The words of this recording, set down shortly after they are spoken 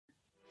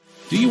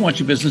Do you want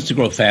your business to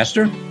grow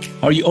faster?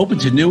 Are you open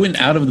to new and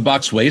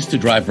out-of-the-box ways to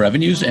drive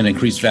revenues and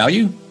increase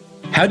value?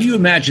 How do you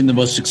imagine the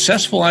most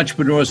successful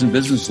entrepreneurs and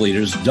business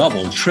leaders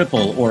double,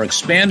 triple, or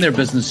expand their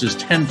businesses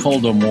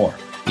tenfold or more?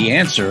 The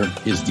answer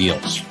is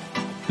Deals.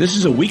 This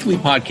is a weekly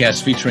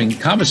podcast featuring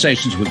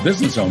conversations with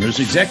business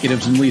owners,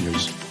 executives, and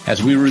leaders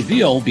as we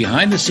reveal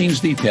behind-the-scenes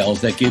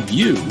details that give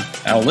you,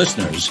 our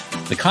listeners,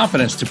 the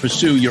confidence to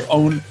pursue your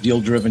own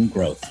deal-driven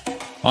growth.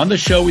 On the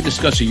show, we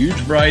discuss a huge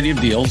variety of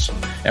deals,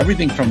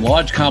 everything from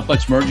large,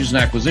 complex mergers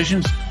and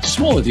acquisitions to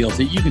smaller deals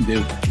that you can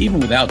do even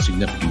without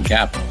significant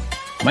capital.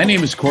 My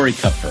name is Corey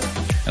Kupfer,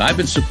 and I've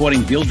been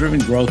supporting deal-driven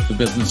growth for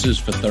businesses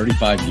for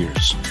 35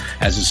 years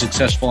as a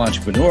successful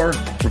entrepreneur,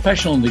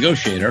 professional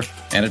negotiator,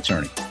 and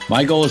attorney.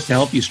 My goal is to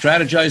help you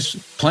strategize,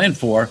 plan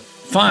for,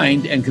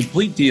 find, and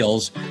complete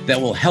deals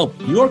that will help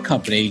your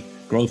company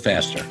grow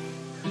faster.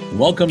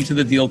 Welcome to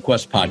the Deal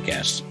Quest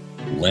podcast.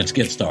 Let's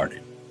get started.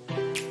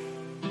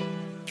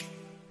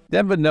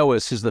 Denver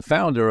Noes is the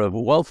founder of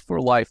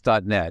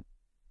wealthforlife.net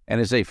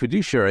and is a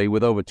fiduciary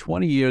with over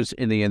 20 years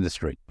in the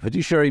industry.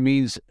 Fiduciary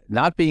means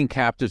not being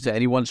captive to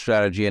any one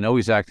strategy and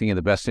always acting in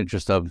the best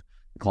interest of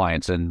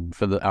clients. And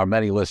for our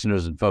many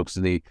listeners and folks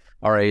in the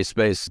RIA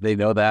space, they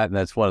know that, and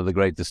that's one of the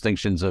great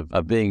distinctions of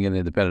being an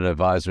independent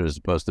advisor as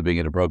opposed to being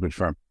in a brokerage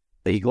firm.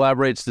 He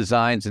collaborates,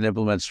 designs, and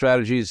implements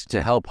strategies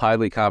to help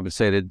highly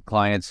compensated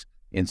clients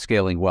in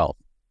scaling wealth.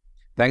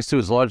 Thanks to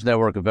his large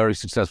network of very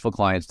successful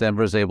clients,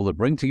 Denver is able to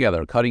bring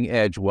together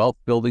cutting-edge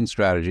wealth-building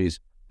strategies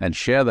and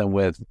share them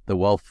with the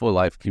Wealth for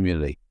Life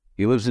community.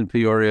 He lives in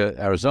Peoria,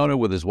 Arizona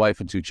with his wife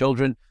and 2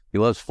 children. He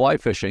loves fly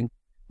fishing,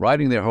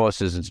 riding their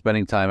horses, and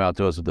spending time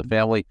outdoors with the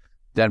family.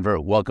 Denver,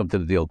 welcome to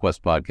the Deal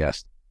Quest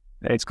podcast.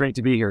 Hey, it's great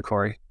to be here,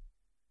 Corey.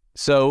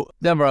 So,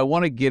 Denver, I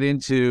want to get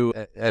into,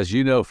 as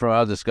you know from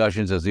our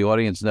discussions, as the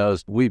audience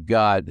knows, we've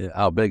got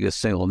our biggest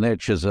single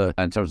niche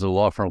in terms of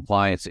law firm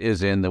clients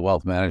is in the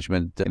wealth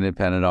management,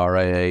 independent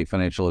RIA,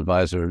 financial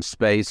advisor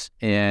space.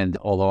 And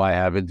although I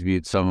have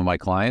interviewed some of my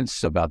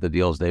clients about the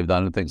deals they've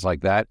done and things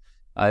like that,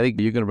 I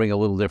think you're going to bring a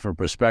little different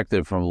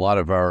perspective from a lot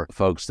of our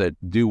folks that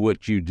do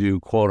what you do,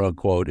 quote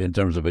unquote, in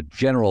terms of a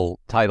general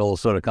title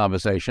sort of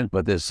conversation.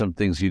 But there's some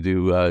things you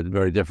do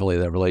very differently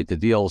that relate to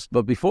deals.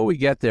 But before we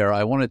get there,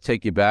 I want to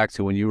take you back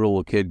to when you were a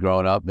little kid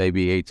growing up,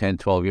 maybe 8, 10,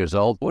 12 years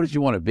old. What did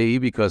you want to be?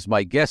 Because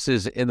my guess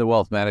is in the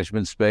wealth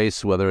management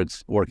space, whether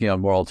it's working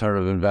on more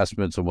alternative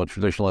investments or more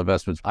traditional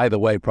investments, either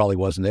way probably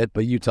wasn't it,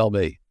 but you tell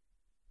me.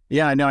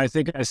 Yeah, no, I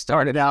think I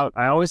started out,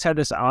 I always had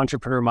this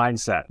entrepreneur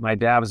mindset. My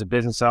dad was a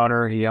business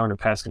owner. He owned a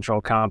pest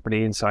control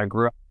company. And so I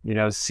grew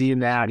up, seeing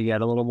that he had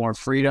a little more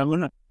freedom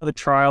and the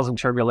trials and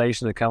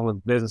tribulations that come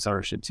with business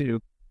ownership too.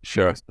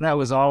 Sure. So that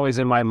was always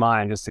in my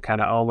mind, just to kind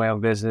of own my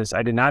own business.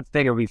 I did not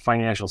think it would be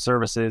financial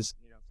services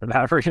for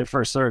that reason,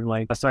 for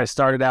certainly. So I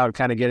started out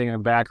kind of getting a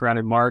background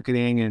in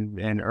marketing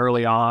and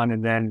early on,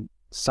 and then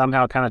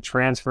somehow kind of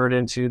transferred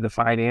into the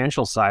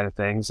financial side of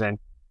things. And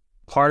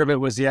part of it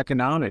was the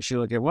economics. You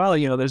look at,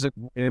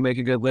 make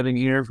a good living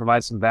here,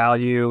 provide some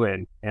value.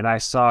 And I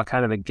saw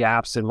kind of the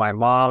gaps in my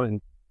mom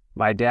and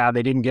my dad.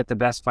 They didn't get the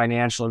best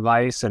financial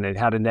advice, and it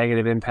had a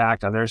negative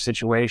impact on their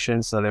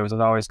situation. So there was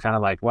always kind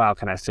of like, wow,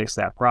 can I fix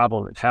that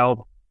problem and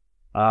help?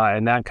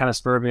 And that kind of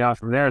spurred me on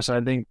from there. So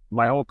I think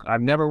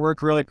I've never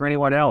worked really for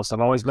anyone else.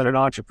 I've always been an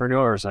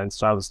entrepreneur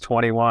since I was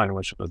 21,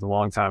 which was a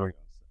long time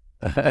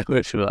ago.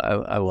 Which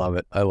I love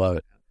it. I love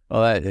it.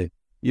 Well,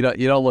 you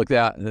don't look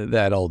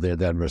that old there,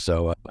 Denver.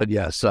 So, but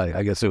yes,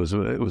 I guess it was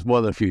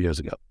more than a few years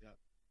ago.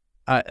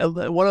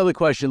 One other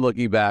question,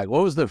 looking back,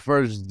 what was the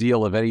first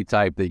deal of any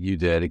type that you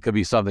did? It could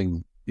be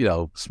something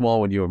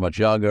small when you were much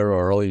younger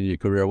or early in your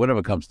career,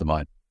 whatever comes to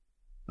mind.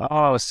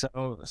 I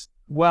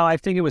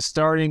think it was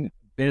starting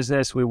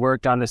business. We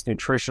worked on this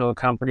nutritional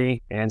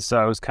company, and so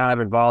I was kind of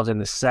involved in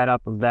the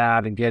setup of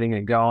that and getting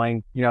it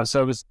going.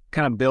 So it was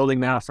kind of building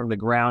that from the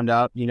ground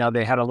up.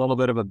 They had a little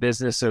bit of a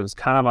business, so it was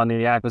kind of on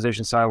the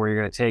acquisition side where you're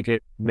going to take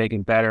it, make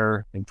it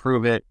better,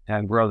 improve it,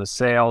 and grow the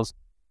sales.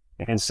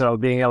 And so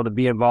being able to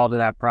be involved in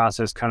that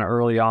process kind of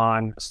early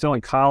on, still in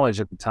college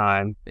at the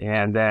time,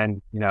 and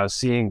then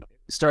seeing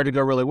started to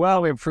go really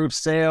well. We improved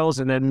sales,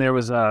 and then there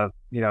was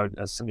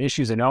some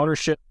issues in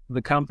ownership of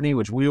the company,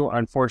 which we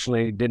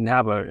unfortunately didn't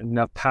have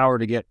enough power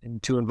to get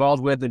too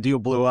involved with. The deal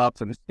blew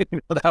up, and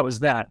that was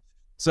that.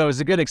 So it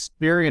was a good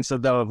experience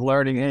of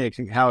learning,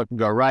 how it can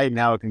go right and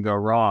how it can go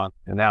wrong,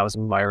 and that was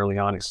my early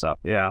on stuff.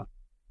 Yeah,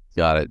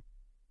 got it.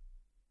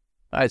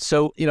 All right,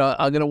 so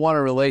I'm going to want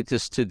to relate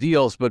this to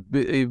deals, but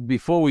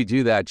before we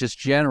do that, just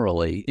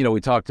generally,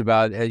 we talked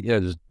about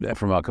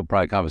from our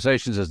prior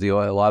conversations, as a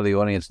lot of the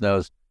audience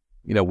knows.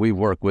 We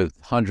work with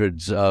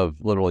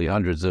literally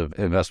hundreds of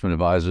investment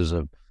advisors,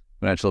 of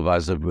financial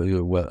advisors,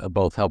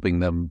 both helping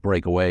them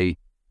break away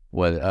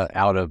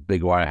out of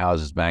big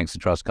wirehouses, banks,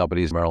 and trust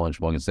companies, Merrill Lynch,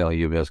 Morgan Stanley,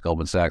 UBS,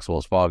 Goldman Sachs,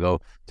 Wells Fargo,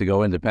 to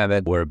go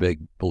independent. We're a big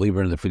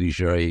believer in the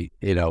fiduciary,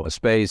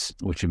 space,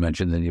 which you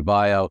mentioned in your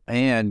bio.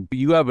 And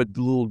you have a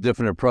little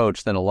different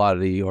approach than a lot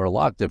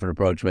different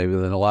approach maybe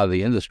than a lot of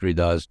the industry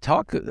does.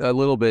 Talk a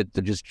little bit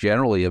just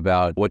generally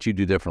about what you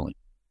do differently.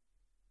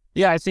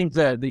 Yeah, I think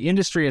the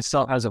industry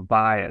itself has a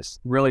bias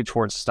really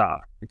towards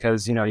stock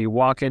because, you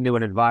walk into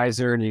an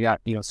advisor and you got,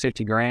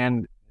 50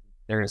 grand,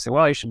 they're going to say,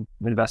 well, you should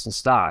invest in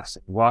stocks.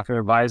 You walk to an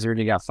advisor and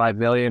you got 5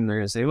 million, they're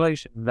going to say, well, you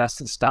should invest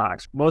in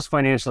stocks. Most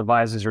financial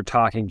advisors are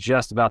talking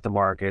just about the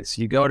markets.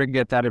 You go to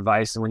get that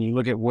advice, and when you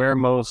look at where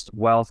most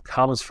wealth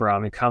comes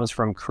from, it comes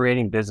from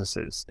creating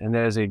businesses. And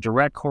there's a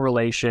direct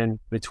correlation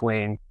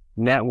between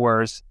net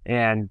worth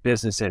and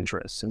business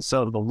interests. And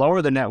so the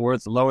lower the net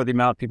worth, the lower the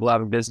amount people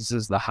have in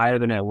businesses, the higher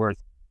the net worth,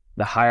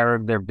 the higher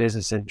their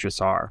business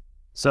interests are.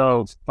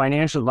 So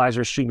financial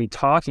advisors should be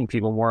talking to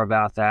people more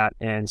about that.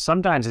 And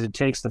sometimes it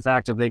takes the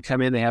fact that they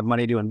come in, they have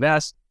money to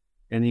invest,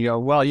 and you go,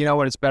 well, you know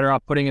what, it's better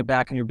off putting it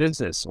back in your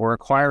business or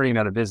acquiring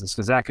another business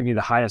because that can be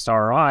the highest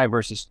ROI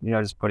versus,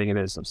 just putting it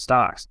in some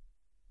stocks.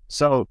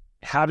 So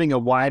having a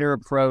wider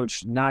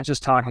approach, not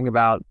just talking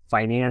about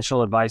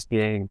financial advice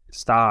being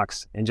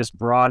stocks and just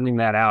broadening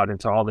that out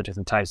into all the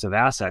different types of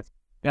assets.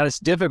 Now, it's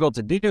difficult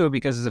to do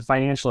because as a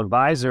financial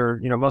advisor,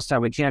 most of the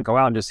time we can't go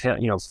out and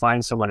just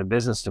find someone a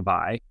business to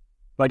buy.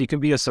 But you can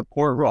be a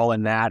support role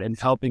in that and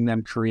helping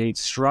them create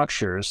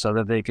structures so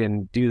that they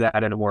can do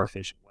that in a more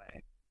efficient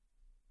way.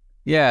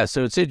 Yeah,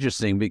 so it's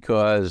interesting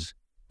because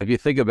if you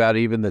think about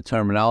even the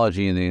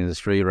terminology in the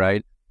industry,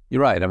 right?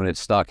 You're right. I mean, it's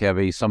stock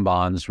heavy, some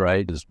bonds,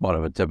 right? It's part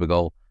of a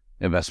typical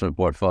investment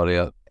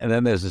portfolio. And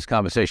then there's this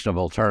conversation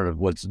of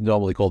what's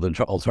normally called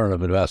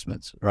alternative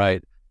investments,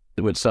 right?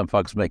 Which some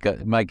folks might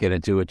get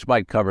into, which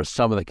might cover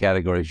some of the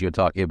categories you're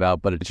talking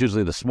about, but it's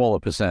usually the smaller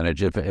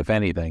percentage, if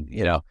anything,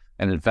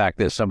 And in fact,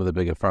 there's some of the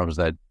bigger firms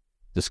that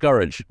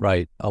discourage,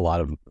 right, a lot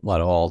of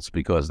alts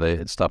because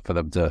it's tough for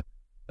them to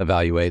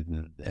evaluate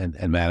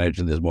and manage,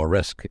 and there's more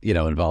risk,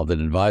 involved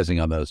in advising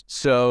on those.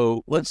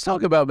 So let's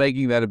talk about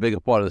making that a bigger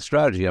part of the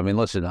strategy. I mean,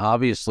 listen,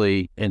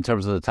 obviously, in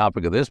terms of the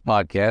topic of this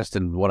podcast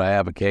and what I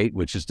advocate,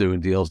 which is doing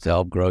deals to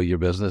help grow your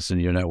business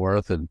and your net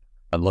worth and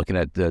looking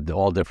at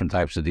all different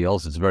types of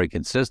deals, it's very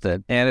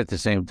consistent. And at the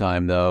same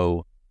time,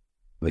 though,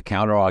 the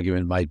counter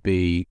argument might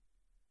be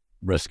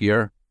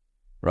riskier,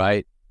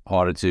 right?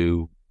 Harder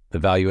to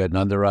evaluate and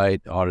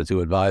underwrite, harder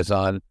to advise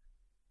on.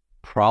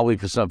 Probably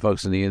for some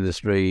folks in the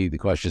industry, the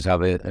question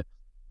is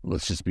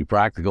let's just be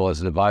practical as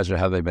an advisor,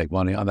 how they make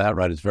money on that,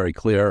 right? It's very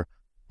clear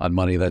on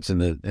money that's in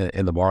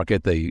the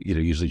market. They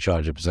usually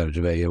charge a percentage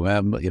of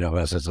AUM,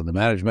 assets under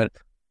management.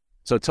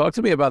 So talk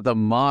to me about the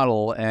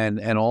model and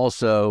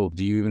also,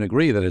 do you even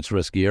agree that it's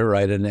riskier,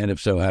 right? And if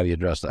so, how do you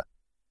address that?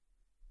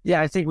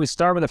 Yeah, I think we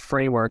start with a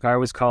framework. I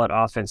always call it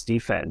offense,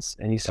 defense.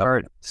 And you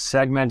start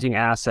segmenting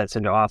assets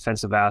into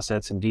offensive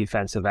assets and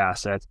defensive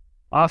assets.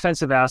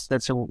 Offensive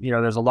assets,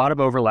 there's a lot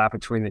of overlap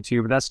between the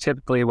two, but that's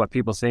typically what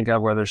people think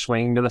of where they're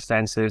swinging to the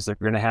fences. They're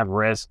going to have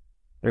risk.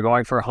 They're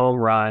going for home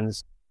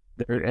runs.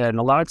 And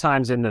a lot of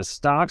times in the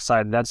stock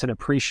side, that's an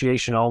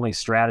appreciation only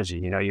strategy.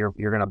 You're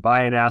going to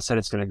buy an asset,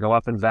 it's going to go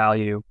up in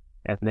value,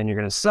 and then you're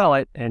going to sell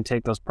it and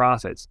take those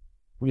profits.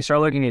 When you start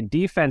looking at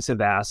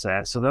defensive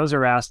assets, so those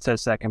are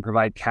assets that can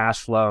provide cash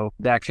flow,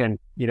 that can,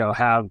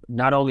 have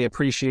not only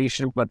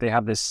appreciation, but they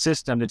have this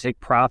system to take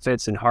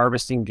profits and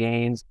harvesting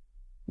gains.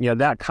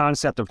 That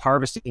concept of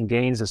harvesting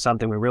gains is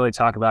something we really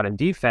talk about in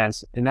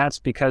defense, and that's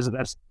because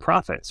that's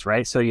profits,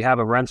 right? So you have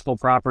a rental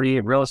property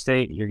in real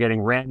estate, you're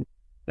getting rent,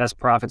 that's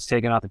profits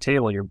taken off the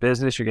table. Your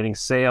business, you're getting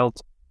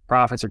sales,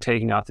 profits are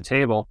taken off the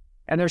table.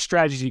 And there's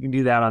strategies you can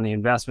do that on the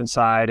investment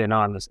side and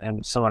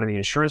and some on the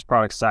insurance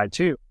product side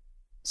too.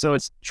 So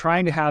it's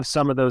trying to have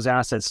some of those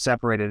assets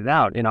separated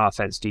out in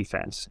offense,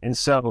 defense. And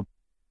so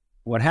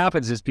what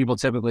happens is people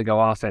typically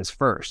go offense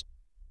first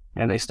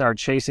and they start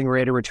chasing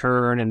rate of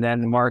return, and then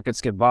the markets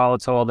get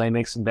volatile, they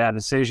make some bad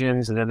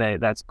decisions, and then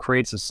that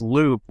creates this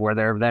loop where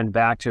they're then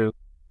back to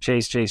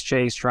chase,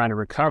 trying to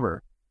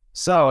recover.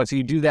 So if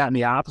you do that in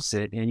the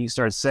opposite and you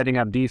start setting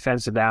up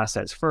defensive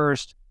assets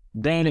first,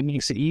 then it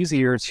makes it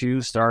easier to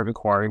start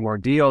acquiring more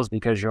deals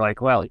because you're like,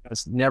 well,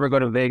 let's never go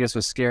to Vegas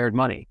with scared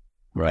money.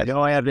 Right.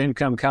 I have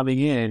income coming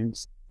in.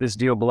 This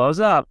deal blows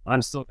up,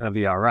 I'm still going to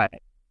be all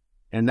right.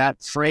 And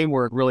that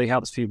framework really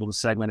helps people to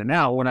segment it.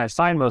 Now, what I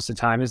find most of the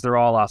time is they're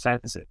all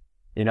offensive.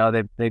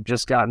 They've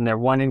just gotten their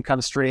one income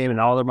stream and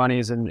all their money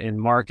is in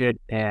market,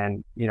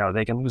 and,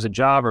 they can lose a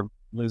job or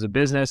lose a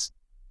business.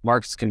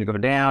 Markets can go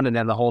down, and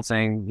then the whole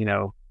thing,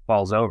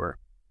 falls over.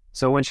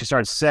 So once you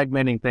start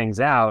segmenting things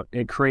out,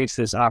 it creates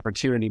this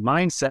opportunity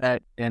mindset,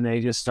 and they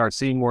just start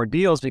seeing more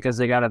deals because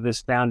they got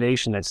this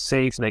foundation that's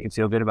safe and they can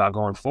feel good about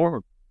going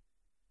forward.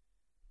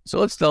 So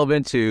let's delve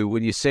into,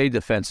 when you say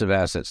defensive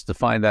assets,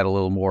 define that a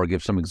little more,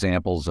 give some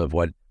examples of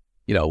what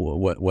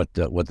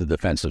the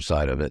defensive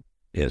side of it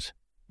is.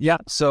 Yeah.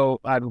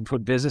 So I would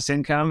put business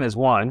income as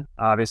one,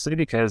 obviously,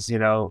 because,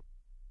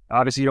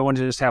 obviously you don't want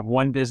to just have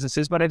one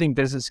businesses, but I think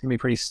business can be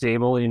pretty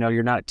stable.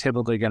 You're not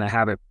typically going to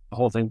have the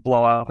whole thing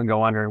blow up and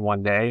go under in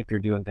one day if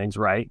you're doing things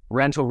right.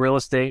 Rental real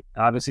estate,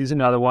 obviously, is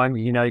another one.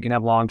 You can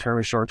have long-term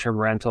and short-term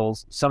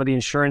rentals. Some of the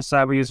insurance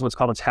side, we use what's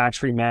called a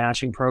tax-free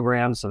matching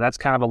program. So that's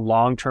kind of a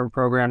long-term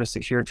program to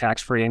secure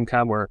tax-free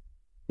income where,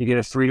 You get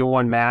a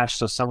 3-to-1 match.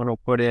 So someone will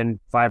put in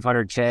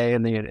 $500K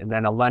and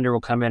then a lender will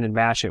come in and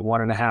match it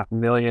 $1.5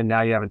 million.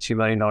 Now you have a $2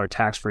 million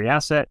tax-free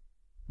asset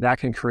that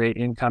can create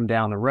income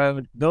down the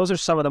road. Those are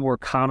some of the more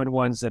common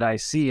ones that I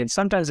see. And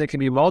sometimes it can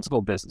be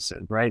multiple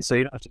businesses, right? So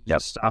you don't have to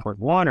just stop with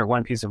one or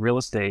one piece of real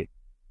estate,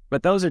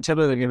 but those are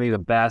typically going to be the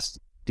best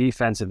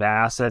defensive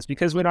assets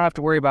because we don't have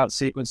to worry about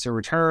sequence of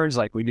returns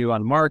like we do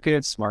on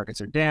markets. Markets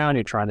are down.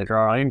 You're trying to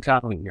draw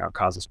income, it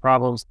causes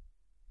problems.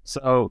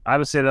 So I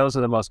would say those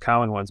are the most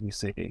common ones we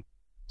see.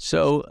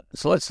 So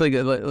let's take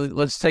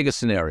a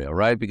scenario,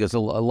 right? Because a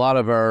lot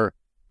of our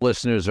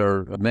listeners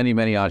are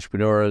many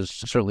entrepreneurs,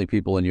 certainly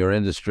people in your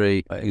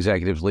industry,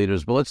 executives,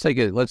 leaders. But let's take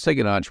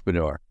an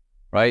entrepreneur,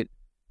 right?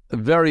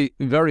 Very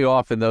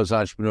often those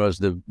entrepreneurs,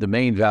 the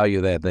main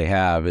value that they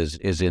have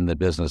is in the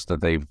business that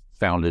they've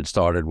founded,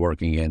 started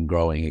working in,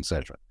 growing,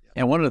 etc.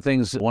 And one of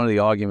the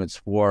arguments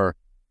for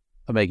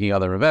making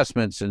other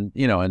investments and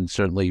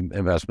certainly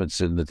investments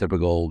in the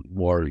typical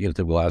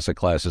asset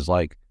classes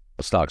like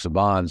stocks and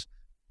bonds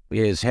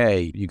is,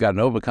 hey, you got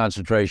an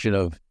overconcentration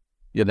of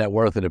your net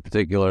worth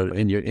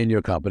in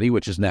your company,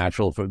 which is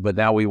natural, but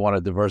now we want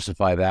to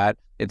diversify that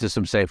into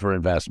some safer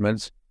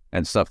investments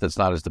and stuff that's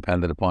not as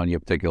dependent upon your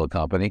particular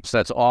company. So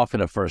that's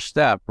often a first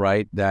step,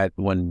 right? That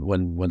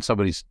when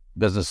somebody's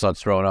business starts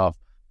throwing off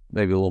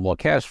maybe a little more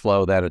cash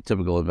flow, that a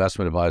typical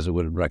investment advisor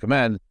would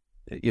recommend,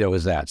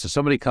 is that. So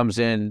somebody comes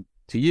in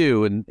to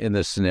you in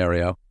this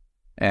scenario,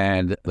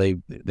 and they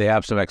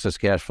have some excess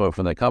cash flow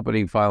from their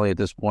company. Finally, at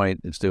this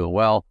point, it's doing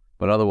well,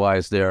 but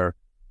otherwise their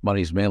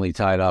money's mainly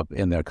tied up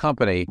in their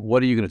company.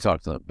 What are you going to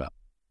talk to them about?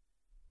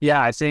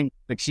 Yeah, I think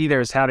the key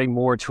there is having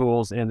more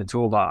tools in the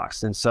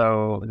toolbox. And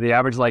so the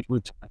average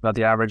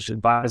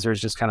advisor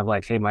is just kind of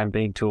like, hey, my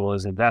big tool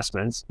is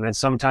investments. And then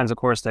sometimes, of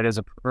course, that is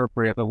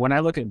appropriate. But when I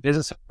look at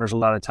business owners, a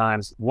lot of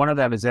times, one of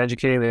them is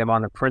educating them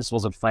on the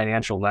principles of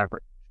financial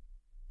leverage.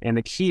 And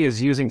the key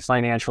is using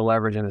financial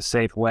leverage in a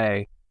safe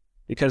way,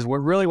 because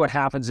what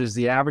happens is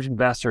the average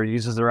investor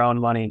uses their own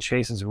money and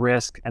chases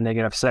risk, and they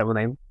get upset when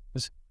they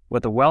lose.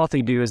 What the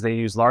wealthy do is they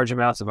use large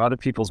amounts of other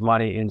people's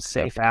money in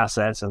safe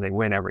assets, and they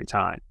win every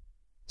time.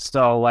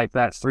 So like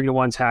that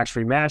 3-to-1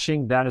 tax-free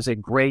matching, that is a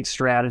great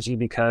strategy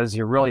because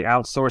you're really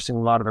outsourcing a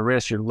lot of the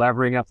risk. You're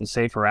levering up the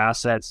safer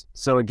assets.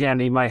 So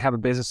again, you might have a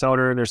business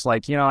owner, there's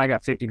like, I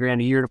got $50,000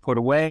 a year to put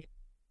away.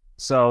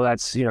 So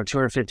that's,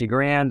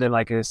 $250,000. And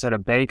like I said, a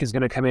bank is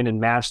going to come in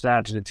and match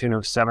that to the tune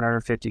of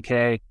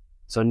 $750K.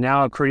 So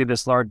now I've created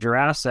this larger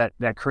asset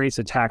that creates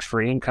a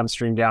tax-free income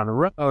stream down the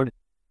road.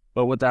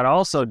 But what that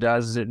also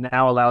does is it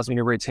now allows me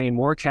to retain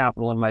more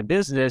capital in my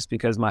business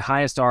because my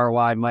highest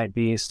ROI might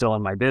be still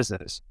in my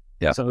business.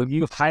 Yeah. So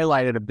you've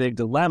highlighted a big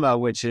dilemma,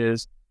 which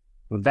is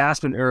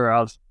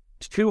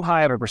too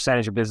high of a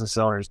percentage of business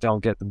owners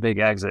don't get the big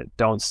exit,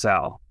 don't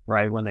sell,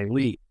 right, when they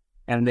leave.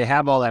 And they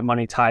have all that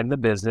money tied in the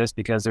business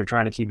because they're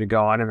trying to keep it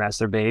going, and that's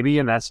their baby,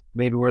 and that's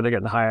maybe where they're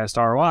getting the highest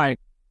ROI.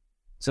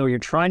 So what you're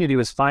trying to do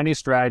is find a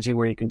strategy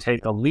where you can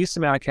take the least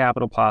amount of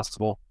capital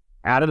possible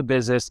out of the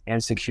business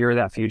and secure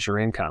that future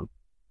income.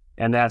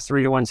 And that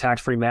 3-to-1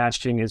 tax-free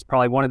matching is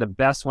probably one of the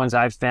best ones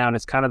I've found.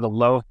 It's kind of the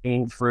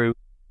low-hanging fruit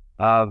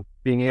of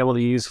being able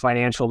to use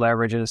financial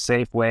leverage in a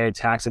safe way,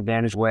 tax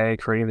advantage way,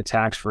 creating the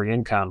tax-free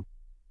income.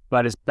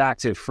 But it's back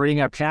to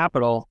freeing up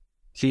capital,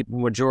 keep the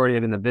majority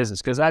of it in the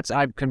business. Because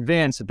I'm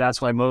convinced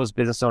that's why most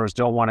business owners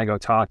don't want to go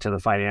talk to the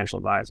financial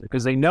advisor,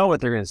 because they know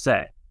what they're going to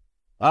say.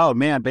 Oh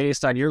man,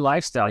 based on your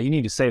lifestyle, you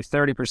need to save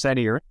 30% of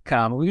your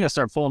income. We're going to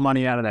start pulling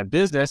money out of that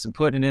business and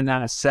putting it in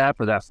that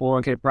SEP or that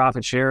 401k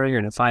profit sharing or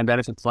a defined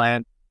benefit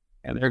plan.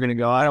 And they're going to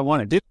go, I don't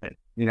want to do it,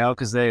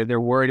 because they're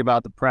worried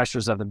about the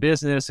pressures of the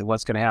business and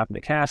what's going to happen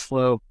to cash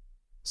flow.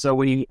 So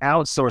when you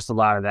outsource a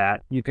lot of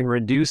that, you can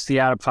reduce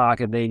the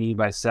out-of-pocket they need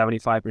by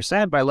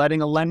 75% by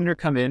letting a lender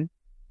come in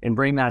and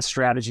bring that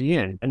strategy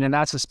in. And then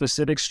that's a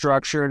specific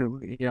structure.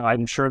 And,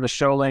 I'm sure the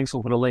show links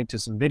will put a link to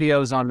some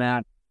videos on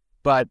that.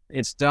 But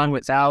it's done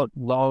without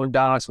loan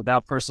docs,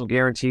 without personal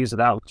guarantees,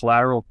 without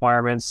collateral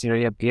requirements. You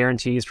have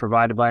guarantees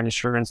provided by an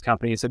insurance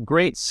company. It's a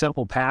great,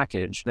 simple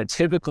package that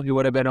typically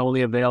would have been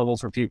only available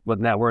for people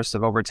with net worths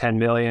of over 10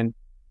 million.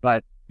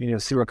 But,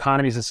 through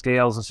economies of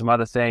scales and some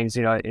other things,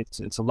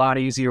 it's a lot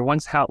easier.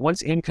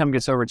 Once income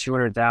gets over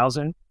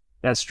 200,000,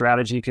 that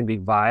strategy can be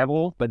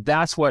viable. But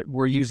that's what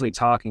we're usually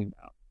talking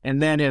about.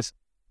 And then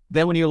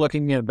when you're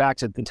looking back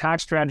to the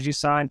tax strategy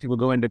side, people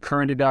go into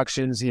current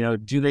deductions,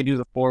 do they do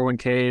the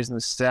 401ks and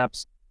the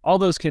steps? All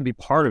those can be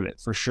part of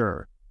it for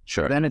sure.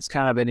 Sure. Then it's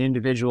kind of an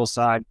individual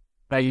side.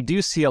 Now you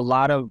do see a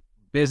lot of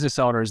business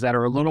owners that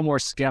are a little more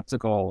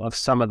skeptical of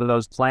some of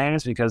those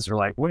plans because they're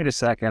like, wait a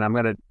second, I'm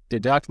going to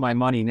deduct my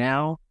money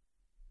now.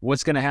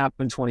 What's going to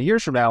happen 20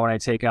 years from now when I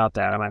take out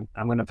that?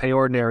 I'm going to pay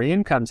ordinary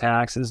income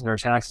taxes, and their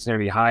taxes are going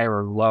to be higher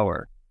or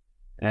lower.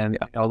 And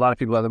a lot of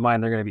people have in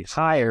mind they're going to be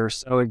higher.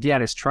 So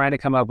again, it's trying to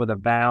come up with a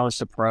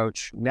balanced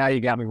approach. Now you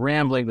got me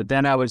rambling, but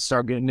then I would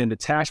start getting into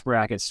tax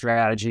bracket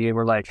strategy. And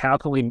we're like, how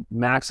can we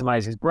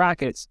maximize these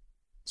brackets?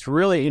 It's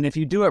really, and if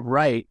you do it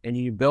right and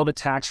you build a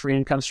tax-free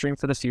income stream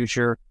for the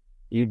future,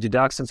 You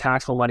deduct some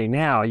taxable money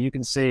now, you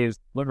can save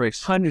literally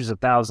hundreds of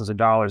thousands of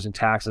dollars in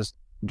taxes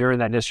during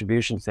that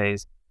distribution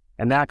phase.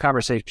 And that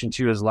conversation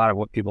too is a lot of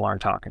what people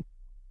aren't talking.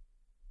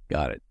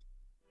 Got it.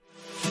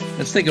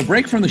 Let's take a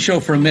break from the show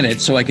for a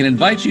minute so I can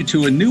invite you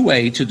to a new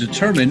way to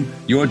determine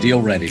your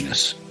deal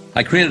readiness.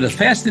 I created a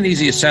fast and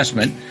easy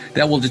assessment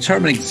that will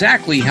determine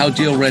exactly how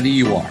deal ready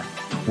you are.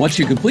 Once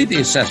you complete the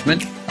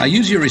assessment, I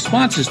use your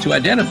responses to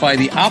identify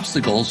the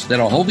obstacles that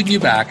are holding you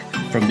back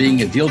from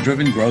being a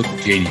deal-driven growth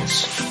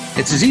genius.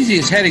 It's as easy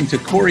as heading to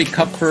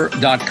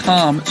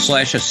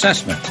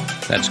CoreyKupfer.com/assessment.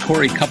 That's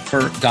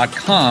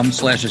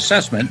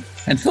CoreyKupfer.com/assessment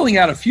and filling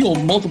out a few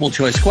multiple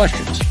choice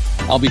questions.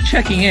 I'll be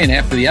checking in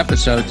after the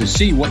episode to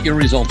see what your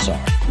results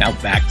are. Now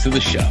back to the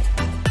show.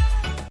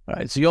 All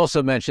right. So you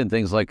also mentioned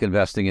things like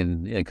investing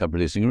in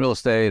income-producing real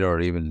estate, or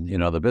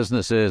even other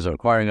businesses, or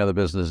acquiring other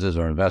businesses,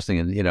 or investing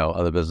in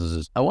other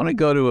businesses. I want to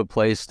go to a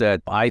place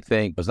that I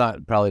think was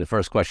not probably the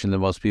first question that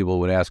most people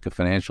would ask a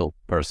financial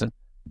person,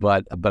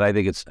 but I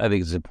think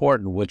it's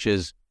important, which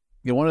is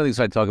one of the things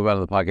I talk about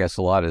on the podcast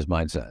a lot is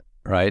mindset,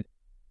 right?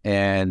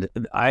 And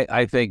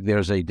I think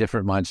there's a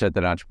different mindset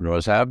that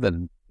entrepreneurs have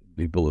than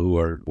people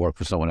who work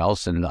for someone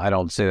else, and I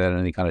don't say that in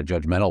any kind of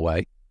judgmental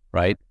way,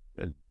 right?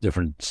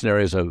 Different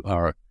scenarios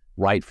are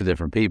right for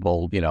different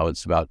people.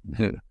 It's about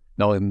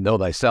know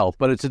thyself,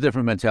 but it's a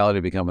different mentality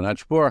to become an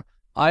entrepreneur.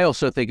 I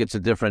also think it's a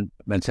different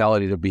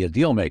mentality to be a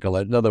deal maker.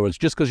 In other words,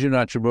 just because you're an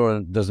entrepreneur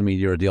doesn't mean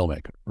you're a deal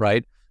maker,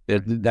 right?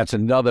 That's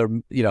another,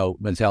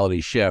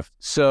 mentality shift.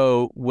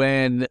 So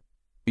when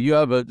you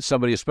have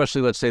somebody,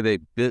 especially let's say they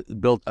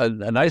built a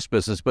nice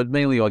business, but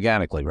mainly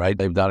organically, right?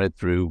 They've done it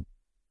through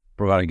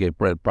providing good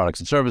products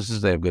and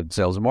services. They have good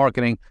sales and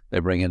marketing. They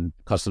bring in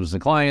customers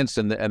and clients,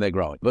 and they're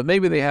growing. But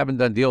maybe they haven't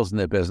done deals in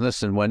their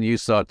business. And when you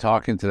start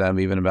talking to them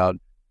even about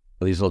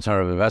these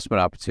alternative investment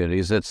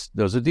opportunities,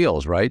 those are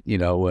deals, right?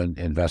 And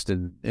invest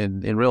in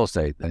real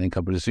estate and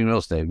income producing real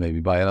estate, maybe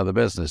buy another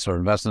business or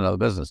invest in another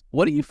business.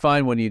 What do you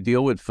find when you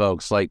deal with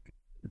folks? Like,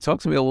 talk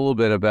to me a little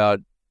bit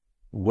about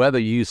whether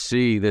you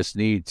see this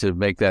need to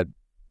make that,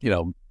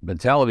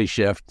 mentality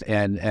shift,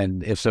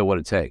 and if so, what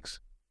it takes.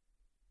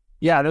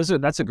 Yeah,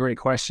 that's a great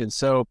question.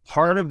 So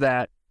part of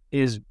that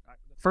is,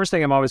 first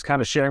thing I'm always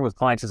kind of sharing with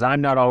clients is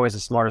I'm not always the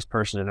smartest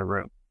person in the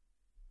room.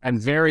 I'm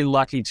very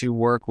lucky to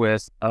work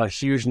with a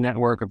huge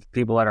network of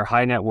people that are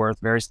high net worth,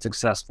 very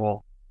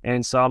successful.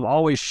 And so I'm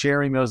always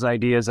sharing those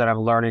ideas that I'm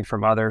learning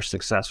from other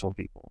successful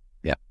people.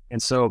 Yeah.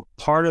 And so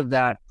part of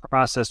that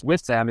process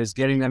with them is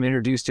getting them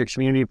introduced to a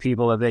community of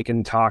people that they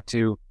can talk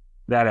to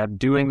that are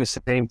doing the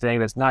same thing.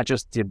 That's not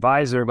just the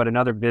advisor, but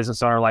another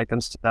business owner like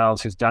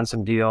themselves who's done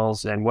some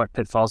deals and what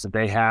pitfalls that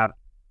they have.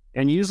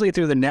 And usually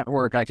through the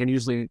network, I can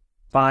usually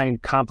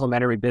find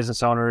complementary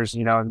business owners,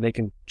 and they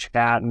can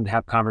chat and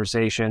have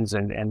conversations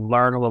and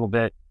learn a little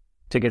bit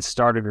to get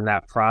started in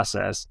that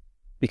process.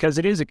 Because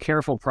it is a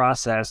careful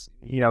process,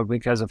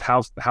 because of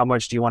how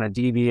much do you want to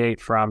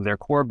deviate from their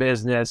core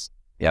business.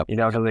 Yep.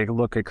 So they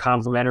look at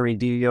complementary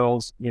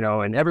deals,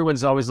 and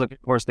everyone's always looking,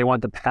 of course, they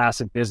want the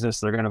passive business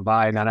they're going to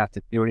buy and not have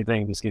to do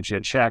anything, just get you a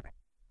check.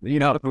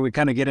 If we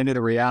kind of get into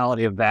the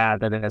reality of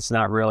that, then it's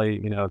not really,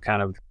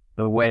 kind of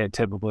the way it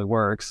typically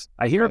works.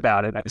 I hear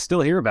about it. I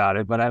still hear about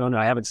it, but I don't know.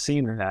 I haven't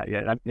seen that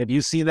yet. Have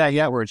you seen that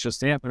yet, where it's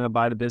just, I'm going to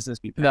buy the business?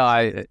 No,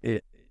 I'm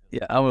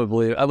a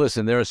believer.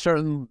 Listen, there are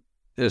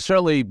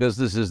certainly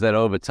businesses that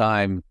over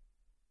time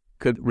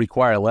could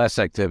require less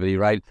activity,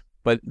 right?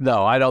 But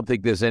no, I don't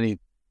think there's any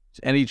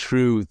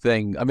true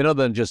thing. I mean,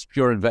 other than just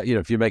pure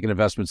if you make an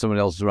investment, someone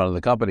else is running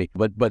the company.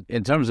 But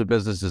in terms of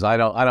businesses, I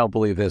don't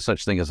believe there's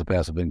such thing as a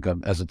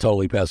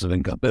totally passive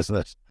income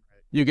business.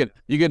 You can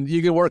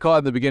work hard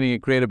in the beginning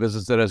and create a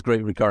business that has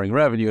great recurring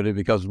revenue, and it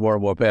becomes more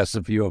and more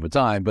passive for you over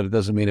time. But it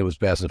doesn't mean it was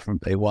passive from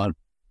day one.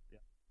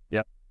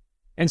 Yep.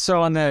 And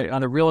so on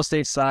the real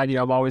estate side,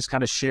 I'm always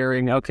kind of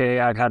sharing. Okay,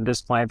 I've had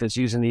this client that's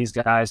using these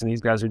guys, and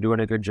these guys are doing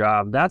a good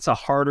job. That's a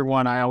harder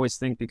one, I always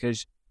think,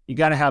 because you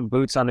got to have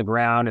boots on the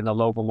ground in the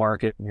local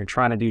market, and you're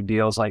trying to do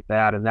deals like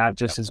that, and that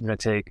just is going to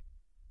take,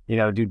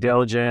 due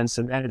diligence,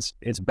 and then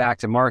it's back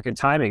to market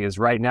timing. Is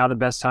right now the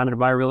best time to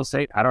buy real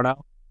estate? I don't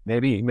know.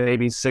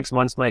 Maybe 6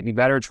 months might be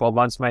better, 12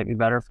 months might be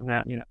better from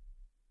that.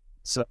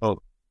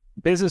 So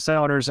business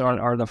owners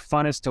are the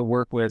funnest to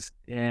work with,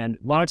 and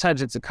a lot of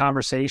times it's a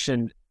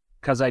conversation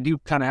because I do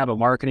kind of have a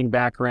marketing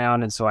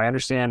background, and so I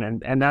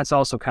understand, and that's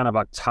also kind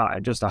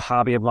of just a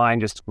hobby of mine,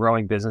 just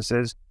growing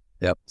businesses.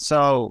 Yep.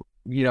 So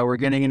we're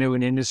getting into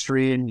an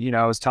industry, and,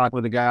 I was talking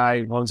with a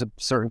guy who owns a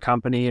certain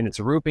company, and it's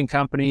a roofing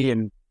company,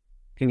 and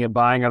looking at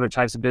buying other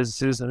types of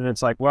businesses. And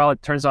it's like, well,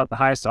 it turns out the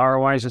highest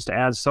ROI is just to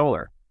add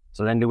solar.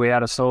 So then do we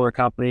add a solar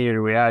company, or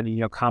do we add,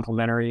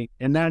 complementary?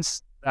 And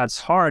that's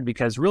hard,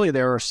 because really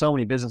there are so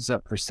many businesses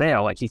up for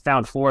sale. Like, he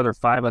found 4 or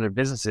 5 other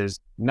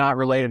businesses not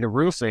related to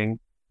roofing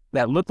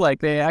that looked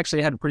like they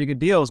actually had pretty good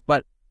deals,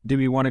 but do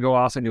we want to go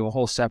off and do a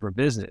whole separate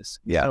business?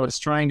 Yeah. So it's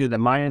trying to the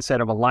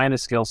mindset of align a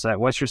skill set.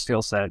 What's your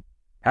skill set?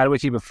 How do we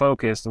keep it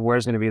focused, and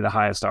where's going to be the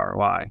highest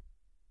ROI?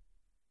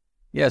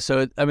 Yeah.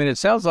 So, it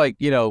sounds like,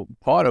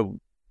 part of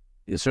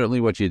certainly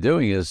what you're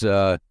doing is,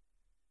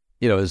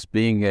 as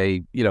being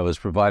as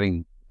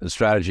providing a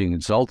strategy and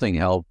consulting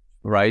help,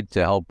 right,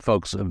 to help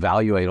folks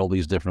evaluate all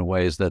these different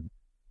ways that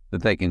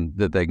they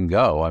can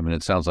go. I mean,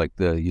 it sounds like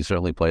you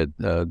certainly play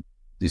a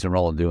decent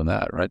role in doing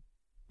that, right?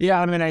 Yeah,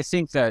 I mean, I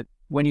think that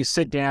when you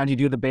sit down, you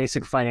do the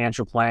basic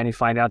financial plan, you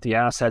find out the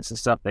assets and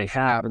stuff they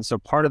have. And so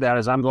part of that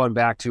is I'm going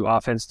back to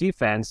offense,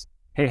 defense.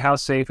 Hey, how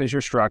safe is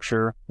your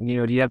structure? Do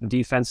you have the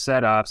defense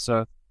set up?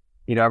 So,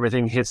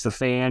 everything hits the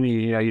fan,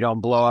 you don't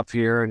blow up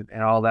here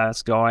and all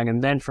that's going.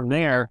 And then from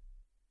there,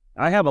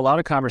 I have a lot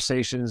of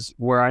conversations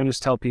where I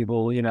just tell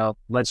people,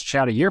 let's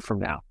chat a year from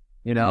now,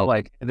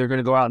 like they're going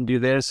to go out and do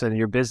this and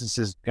your business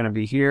is going to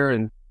be here.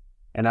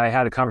 And I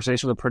had a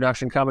conversation with a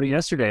production company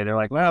yesterday. They're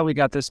like, well, we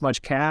got this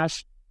much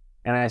cash.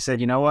 And I said,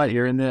 you know what?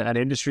 You're in an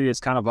industry that's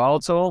kind of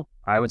volatile.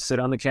 I would sit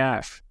on the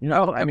cash.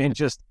 I mean,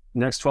 just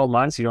next 12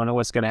 months, you don't know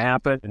what's going to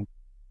happen.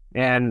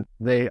 And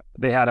they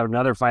had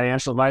another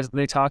financial advisor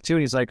they talked to,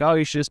 and he's like, oh,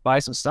 you should just buy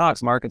some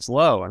stocks. Market's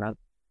low. And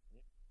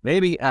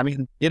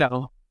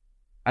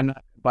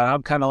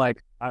I'm kind of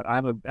like,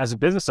 as a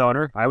business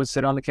owner, I would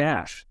sit on the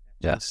cash.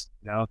 Yes.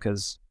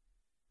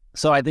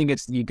 So I think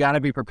you got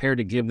to be prepared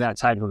to give that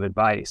type of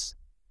advice.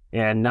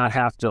 And not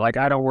have to, I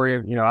don't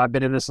worry, I've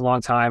been in this a long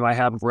time. I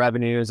have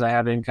revenues, I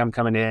have income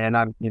coming in.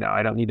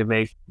 I don't need to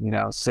make,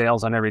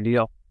 sales on every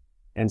deal.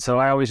 And so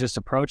I always just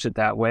approach it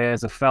that way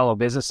as a fellow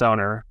business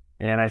owner.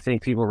 And I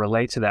think people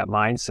relate to that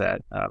mindset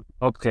of,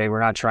 okay, we're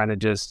not trying to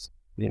just,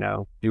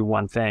 do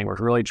one thing. We're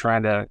really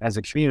trying to, as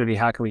a community,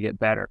 how can we get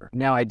better?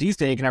 Now, I do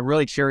think, and I'm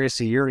really curious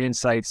to your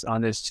insights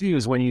on this too,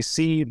 is when you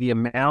see the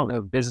amount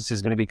of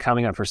businesses going to be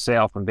coming up for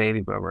sale from baby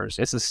boomers,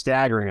 it's a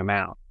staggering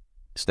amount.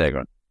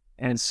 Staggering.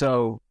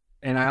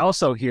 And I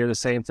also hear the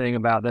same thing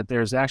about that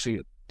there's actually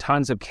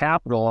tons of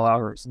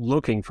capital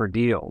looking for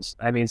deals.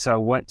 I mean, so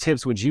what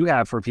tips would you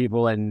have for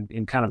people in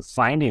kind of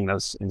finding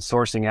those and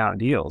sourcing out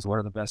deals? What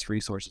are the best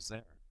resources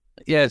there?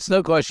 Yeah, it's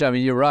no question. I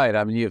mean, you're right.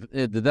 I mean,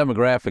 the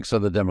demographics are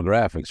the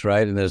demographics,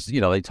 right? And there's,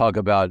 they talk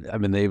about,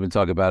 they even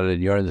talk about it in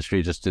your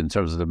industry just in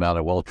terms of the amount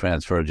of wealth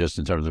transfer, just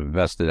in terms of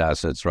invested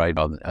assets, right?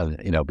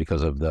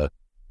 Because of the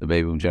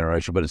baby boom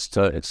generation. But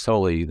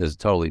there's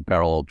totally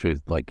parallel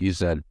truth, like you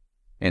said.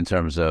 In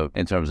terms of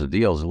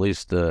deals, at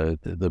least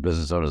the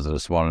business owners that are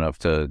smart enough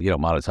to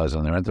monetize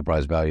on their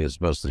enterprise value is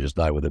supposed to just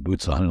die with their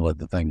boots on and let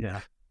the thing,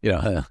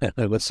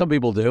 what some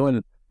people do.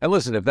 And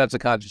listen, if that's a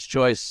conscious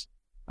choice,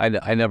 I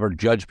never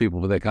judge people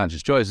for their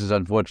conscious choices.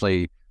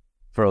 Unfortunately,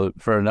 for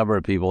a number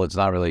of people, it's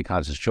not really a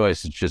conscious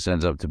choice. It just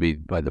ends up to be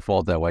by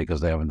default that way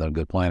because they haven't done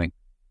good planning.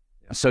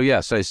 So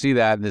yes, I see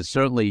that, and it's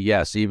certainly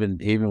yes, even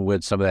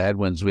with some of the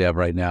headwinds we have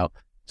right now.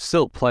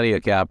 Still plenty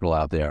of capital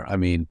out there. I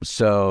mean,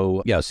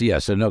 so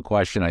no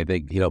question. I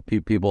think,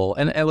 people,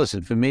 and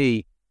listen, for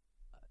me,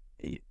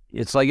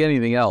 it's like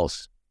anything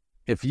else.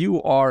 If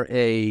you are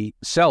a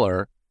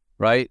seller,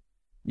 right,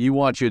 you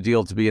want your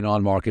deal to be an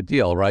on-market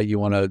deal, right? You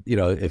want to,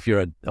 if you're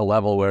at a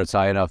level where it's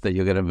high enough that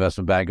you'll get an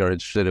investment banker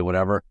interested in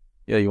whatever,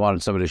 you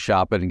want somebody to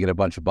shop it and get a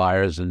bunch of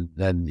buyers and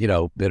then,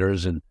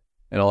 bidders and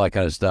all that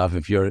kind of stuff.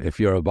 If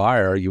you're a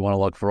buyer, you want to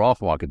look for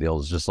off-market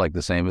deals, just like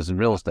the same as in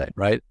real estate,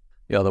 right?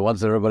 The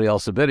ones that everybody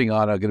else is bidding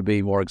on are going to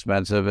be more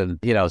expensive. And,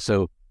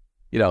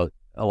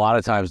 a lot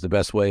of times the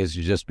best way is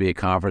to just be at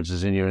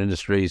conferences in your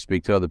industry,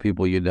 speak to other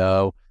people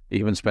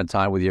even spend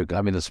time with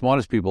the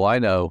smartest people I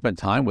know spend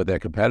time with their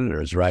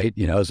competitors, right?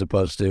 As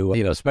opposed to,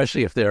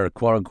 especially if they're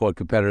quote unquote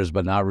competitors,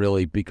 but not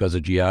really because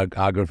of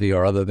geography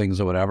or other things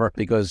or whatever.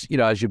 Because,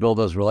 as you build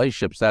those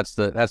relationships, that's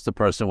the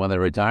person when they're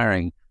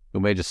retiring who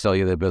may just sell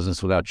you their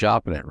business without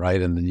shopping it,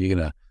 right? And then you're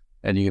going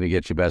to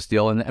get your best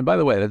deal. And by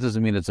the way, that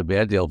doesn't mean it's a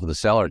bad deal for the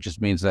seller. It just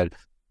means that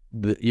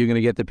you're going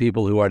to get the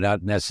people who are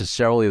not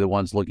necessarily the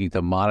ones looking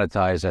to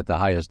monetize at the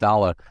highest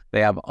dollar.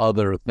 They have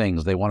other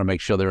things. They want to make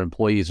sure their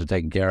employees are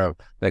taken care of.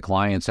 Their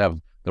clients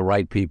have the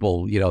right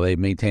people. They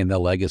maintain their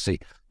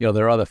legacy. There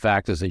are other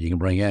factors that you can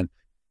bring in.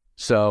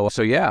 So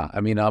yeah,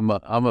 I'm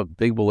a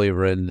big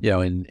believer in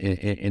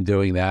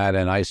doing that.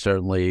 And I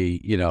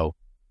certainly,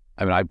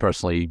 I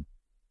personally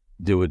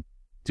do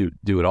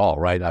it all,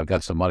 right? I've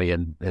got some money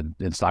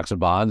in stocks and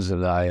bonds,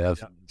 and I have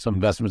some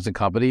investments in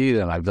companies,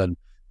 and I've done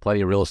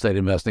plenty of real estate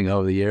investing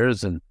over the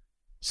years. And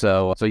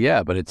so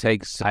yeah, but it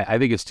takes, I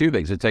think it's two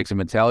things. It takes a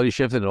mentality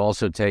shift, and it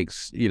also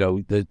takes,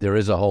 there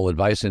is a whole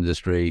advice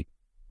industry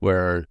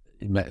where,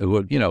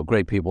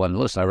 great people, and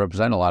listen, I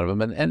represent a lot of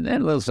them,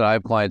 and listen, I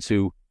have clients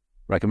who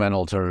recommend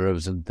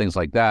alternatives and things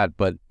like that.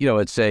 But,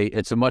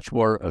 it's a much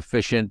more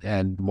efficient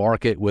and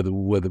market with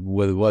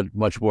what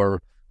much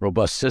more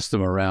robust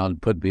system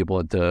around putting people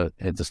into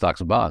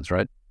stocks and bonds,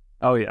 right?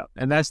 Oh yeah,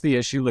 and that's the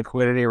issue: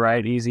 liquidity,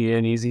 right? Easy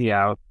in, easy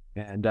out.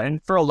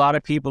 And for a lot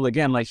of people,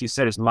 again, like you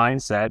said, it's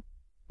mindset.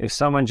 If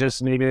someone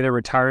just maybe they're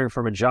retiring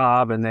from a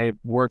job and they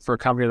worked for a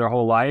company their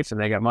whole life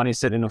and they got money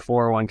sitting in a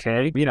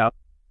 401k,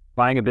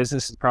 buying a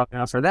business is probably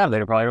not for them.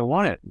 They probably don't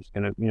want it. Just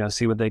gonna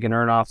see what they can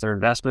earn off their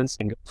investments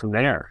and go from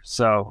there.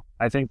 So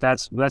I think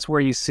that's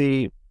where you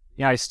see.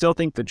 I still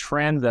think the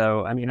trend,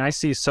 though. I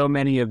see so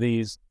many of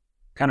these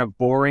kind of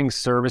boring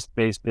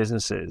service-based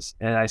businesses.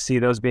 And I see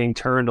those being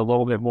turned a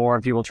little bit more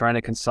and people trying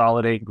to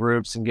consolidate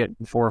groups and get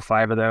 4 or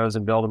 5 of those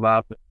and build them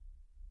up.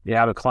 You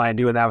have a client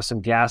doing that with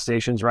some gas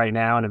stations right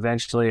now and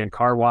eventually in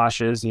car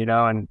washes,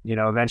 and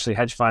eventually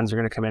hedge funds are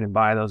going to come in and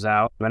buy those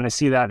out. And I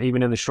see that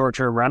even in the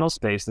short-term rental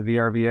space, the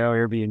VRBO,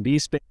 Airbnb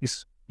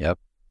space. Yep.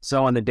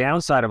 So on the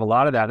downside of a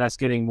lot of that, that's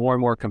getting more and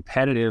more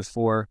competitive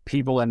for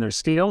people and their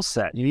skill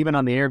set. Even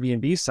on the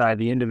Airbnb side,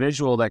 the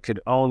individual that could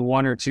own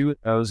 1 or 2 of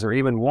those or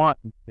even one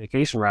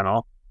vacation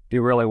rental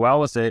do really well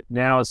with it.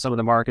 Now, in some of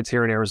the markets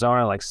here in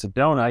Arizona, like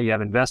Sedona, you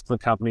have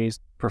investment companies,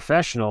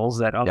 professionals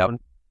that own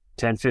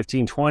 10,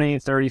 15, 20,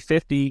 30,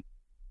 50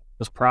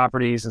 those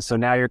properties. And so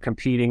now you're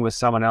competing with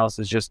someone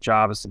else's just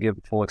job is to give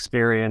full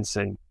experience.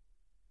 And,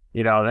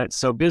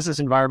 so business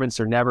environments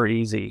are never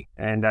easy.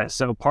 And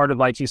so part of,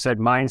 like you said,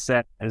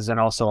 mindset is then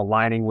also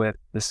aligning with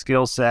the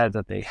skill set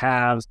that they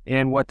have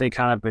and what they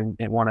kind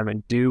of want to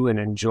do and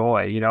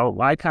enjoy.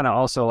 I kind of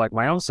also, like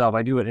my own self,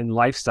 I do it in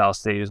lifestyle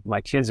stages. My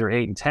kids are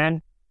 8 and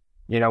 10.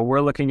 We're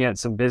looking at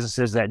some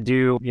businesses that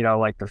do,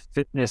 like the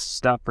fitness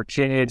stuff for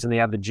kids, and they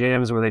have the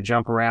gyms where they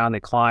jump around, they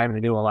climb, and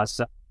they do all that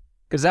stuff.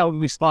 Because that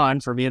would be fun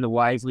for me and the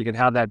wife. We could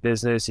have that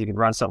business. You could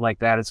run something like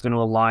that. It's going to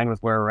align with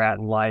where we're at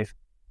in life.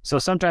 So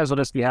sometimes we'll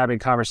just be having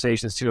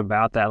conversations too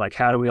about that. Like,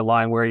 how do we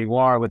align where you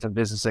are with a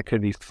business that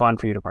could be fun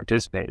for you to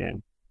participate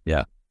in?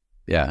 Yeah.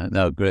 Yeah.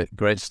 No,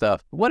 great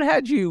stuff. What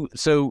had you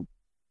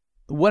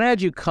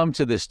come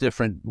to this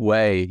different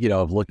way,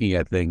 of looking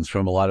at things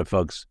from a lot of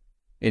folks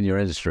in your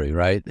industry,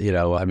 right? Talk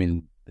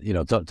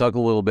a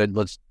little bit.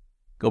 Let's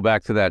go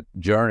back to that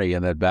journey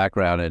and that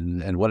background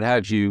and what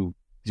had you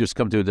just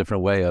come to a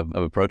different way of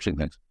approaching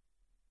things?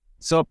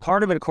 So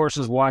part of it, of course,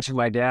 is watching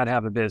my dad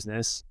have a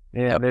business.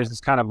 And there's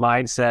this kind of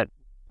mindset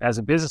as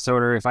a business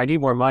owner, if I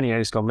need more money, I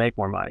just go make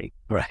more money.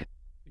 Right.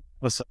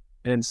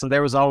 And so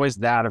there was always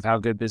that of how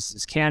good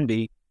business can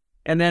be.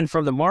 And then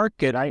from the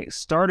market, I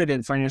started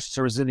in financial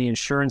services in the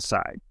insurance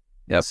side.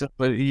 Yep. So,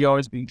 but you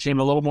always became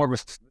a little more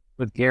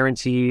with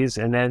guarantees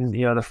and then,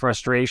 the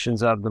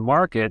frustrations of the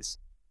markets.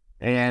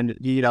 And,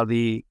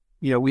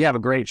 we have a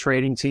great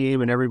trading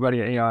team and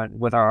everybody,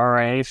 with our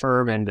RIA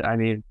firm. And I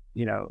mean,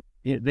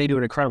 they do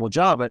an incredible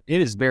job, but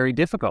it is very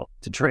difficult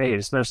to trade,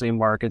 especially in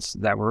markets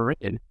that we're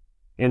in.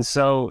 And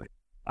so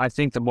I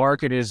think the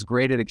market is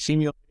great at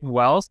accumulating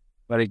wealth.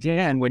 But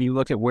again, when you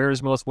look at where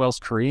is most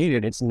wealth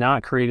created, it's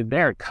not created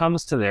there. It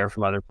comes to there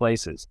from other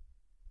places.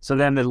 So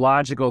then the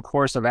logical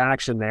course of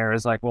action there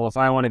is like, well, if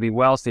I want to be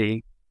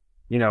wealthy,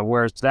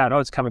 where's that? Oh,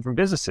 it's coming from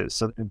businesses.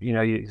 So,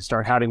 you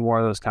start having more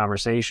of those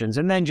conversations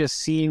and then just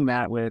seeing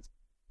that with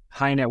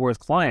high net worth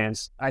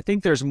clients. I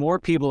think there's more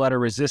people that are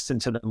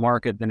resistant to the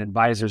market than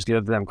advisors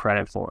give them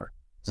credit for.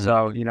 Mm-hmm.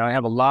 So, I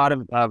have a lot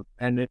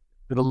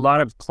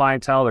of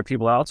clientele or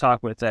people I'll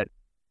talk with that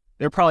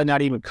they're probably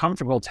not even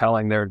comfortable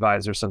telling their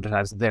advisors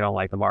sometimes that they don't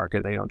like the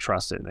market, they don't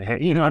trust it.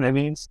 You know what I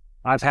mean?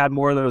 I've had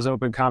more of those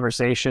open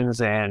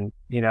conversations and,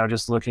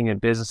 just looking at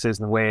businesses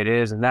and the way it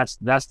is. And that's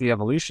the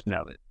evolution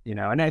of it,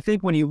 and I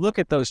think when you look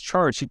at those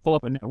charts, you pull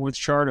up a net worth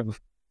chart of,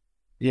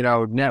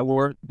 net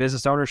worth,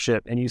 business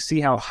ownership, and you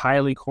see how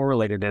highly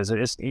correlated it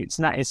is.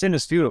 It's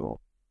indisputable.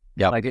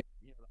 Yeah. Like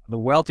the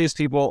wealthiest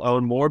people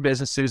own more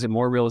businesses and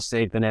more real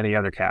estate than any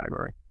other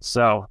category.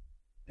 So,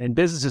 and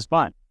business is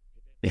fun.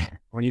 Yeah.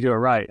 When you do it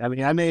right. I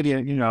mean, I maybe,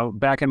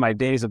 back in my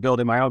days of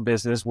building my own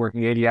business,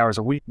 working 80 hours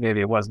a week, maybe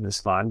it wasn't as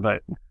fun,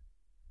 but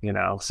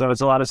so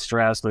it's a lot of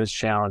stress, but it's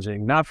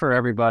challenging. Not for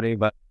everybody,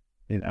 but,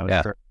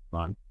 it's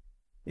fun.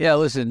 Yeah,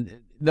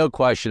 listen, no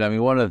question. I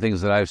mean, one of the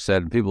things that I've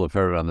said, and people have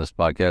heard it on this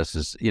podcast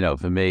is,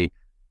 for me,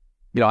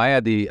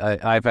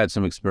 I've had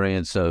some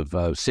experience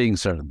of seeing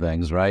certain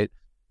things, right?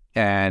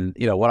 And,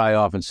 what I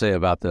often say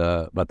about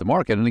the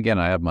market, and again,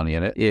 I have money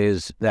in it,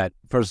 is that,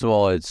 first of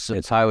all,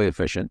 it's highly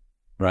efficient,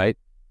 right?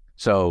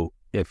 So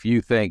if you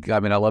think, I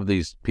love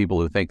these people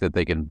who think that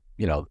they can,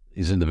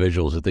 these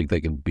individuals who think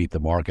they can beat the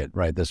market,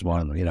 right? This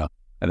one,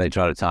 and they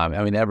try to time.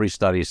 Every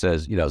study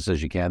says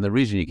you can. The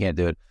reason you can't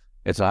do it,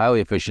 it's a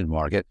highly efficient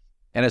market,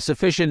 and it's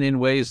efficient in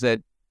ways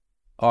that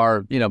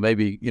are,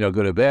 maybe,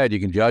 good or bad. You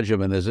can judge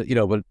them, and there's,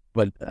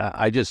 but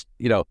I just,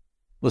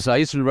 listen, I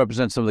used to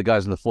represent some of the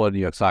guys on the floor of the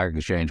New York Stock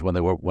Exchange when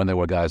they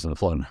were guys on the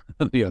floor of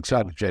the New York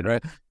Stock Exchange,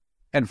 right?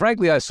 And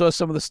frankly, I saw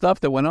some of the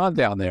stuff that went on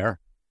down there.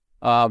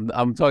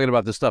 I'm talking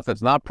about the stuff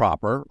that's not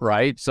proper,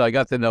 right? So I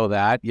got to know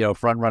that,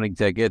 front running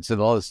tickets and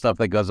all the stuff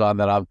that goes on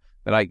that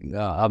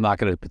I'm not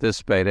going to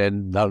participate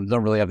in. Don't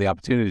really have the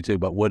opportunity to,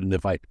 but wouldn't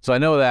if I. So I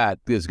know that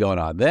is going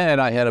on. Then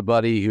I had a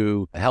buddy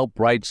who helped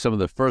write some of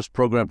the first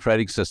program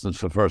trading systems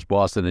for First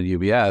Boston and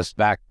UBS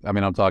back.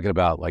 I'm talking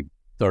about like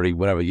 30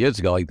 whatever years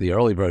ago, like the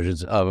early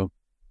versions of them.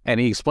 And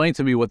he explained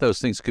to me what those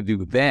things could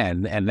do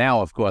then. And now,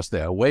 of course,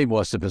 they're way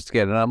more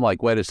sophisticated. And I'm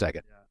like, wait a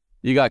second.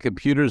 You got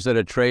computers that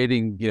are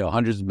trading,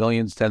 hundreds of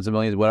millions, tens of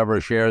millions,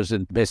 whatever shares,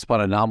 and based upon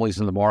anomalies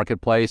in the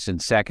marketplace in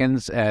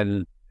seconds.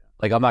 And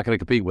like, I'm not going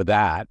to compete with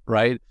that,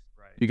 right?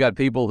 You got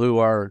people who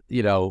are,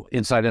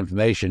 inside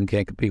information,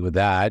 can't compete with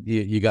that.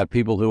 You got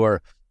people who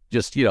are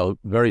just,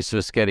 very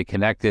sophisticated,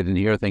 connected, and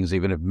hear things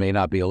even if it may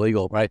not be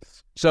illegal, right?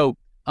 So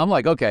I'm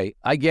like, okay,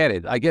 I get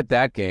it. I get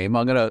that game.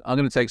 I'm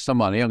gonna take some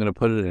money. I'm gonna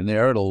put it in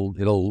there.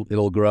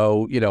 It'll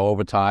grow,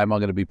 over time. I'm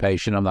gonna be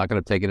patient. I'm not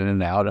gonna take it in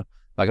and out. I'm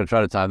not gonna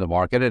try to time the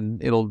market,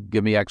 and it'll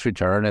give me X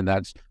return. And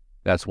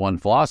that's one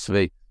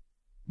philosophy.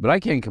 But I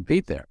can't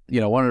compete there.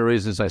 One of the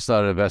reasons I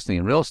started investing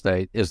in real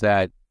estate is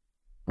that,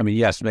 I mean,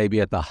 yes,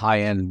 maybe at the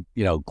high end,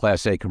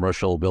 Class A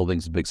commercial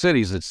buildings in big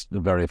cities, it's a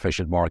very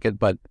efficient market.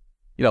 But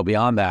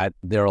beyond that,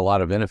 there are a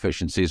lot of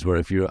inefficiencies where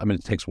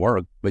it takes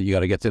work, but you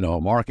got to get to know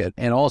a market.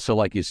 And also,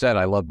 like you said,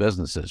 I love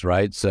businesses,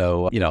 right?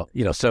 So,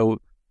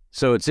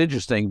 so it's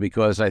interesting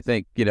because I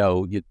think,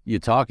 you're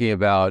talking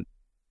about,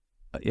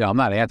 I'm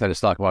not anti the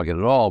stock market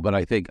at all, but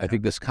I think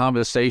this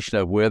conversation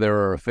of where there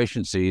are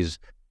efficiencies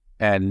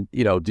and,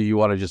 do you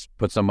want to just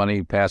put some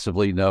money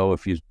passively? No,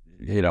 if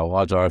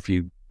odds are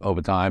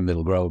over time,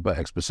 it'll grow by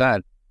X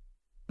percent.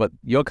 But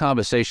your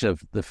conversation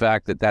of the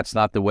fact that that's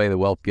not the way the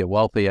wealth get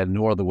wealthy and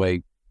nor the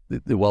way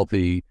the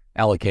wealthy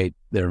allocate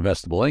their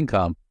investable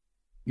income,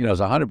 is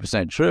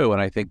 100% true.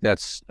 And I think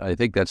that's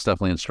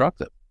definitely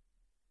instructive.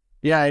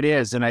 Yeah, it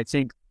is. And I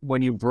think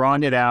when you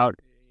broaden it out,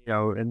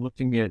 and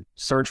looking at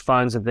search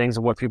funds and things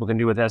and what people can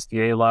do with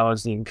SBA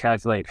loans, you can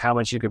calculate how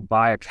much you could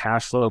buy a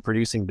cash flow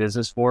producing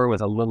business for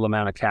with a little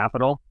amount of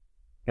capital.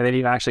 And then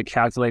you actually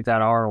calculate that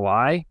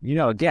ROI,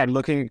 again,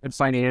 looking at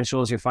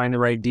financials, you find the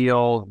right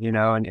deal,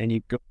 and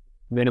you go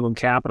minimum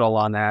capital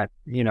on that,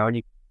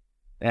 and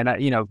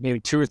maybe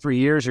 2 or 3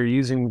 years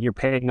you're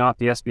paying off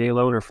the SBA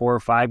loan, or 4 or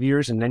 5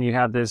 years. And then you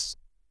have this,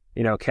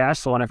 cash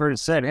flow. And I've heard it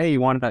said, hey,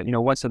 you want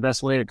to, what's the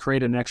best way to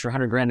create an extra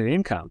 $100,000 in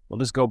income? Well,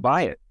 just go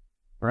buy it.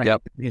 Right.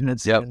 Yep.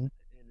 And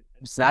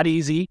it's not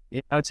easy.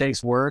 It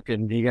takes work,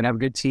 and you got to have a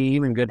good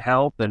team and good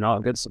help and all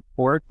good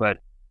support, but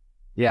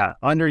yeah,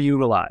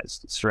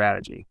 underutilized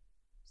strategy.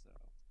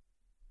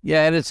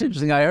 Yeah, and it's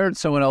interesting. I heard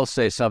someone else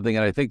say something,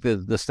 and I think the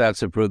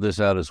stats have proved this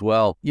out as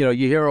well. You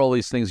hear all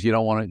these things. You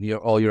don't want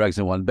all your eggs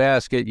in one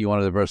basket. You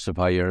want to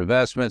diversify your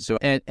investments. So,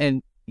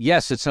 and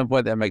yes, at some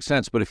point that makes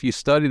sense. But if you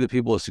study the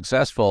people who are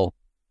successful,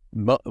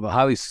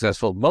 highly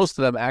successful, most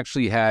of them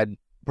actually had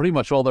pretty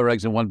much all their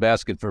eggs in one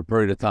basket for a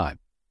period of time.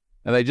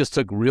 And they just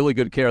took really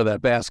good care of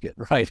that basket,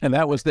 right? And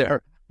that was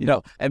their,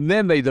 and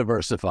then they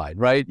diversified,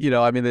 right?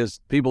 There's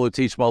people who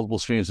teach multiple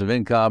streams of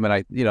income, and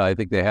I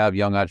think they have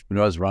young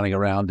entrepreneurs running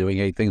around doing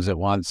 8 things at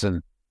once,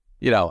 and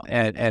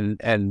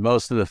and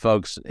most of the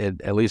folks,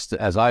 at least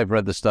as I've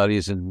read the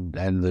studies and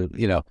the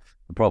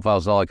the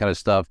profiles, all that kind of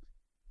stuff,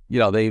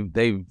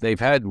 they've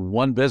had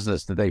one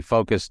business that they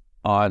focused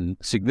on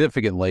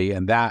significantly,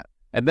 and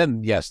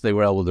then yes, they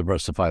were able to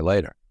diversify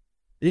later.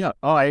 Yeah.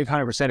 Oh, I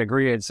 100%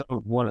 agree. And some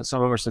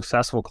of our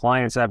successful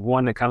clients, I have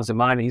one that comes to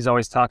mind, and he's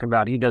always talking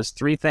about, he does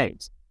 3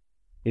 things.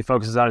 He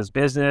focuses on his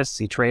business,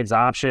 he trades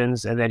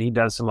options, and then he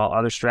does some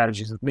other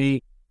strategies with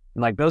me.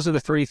 And those are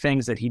the 3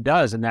 things that he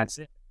does, and that's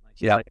it.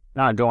 He's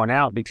not going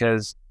out,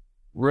 because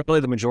really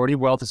the majority of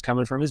wealth is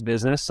coming from his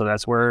business. So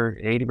that's where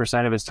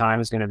 80% of his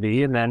time is going to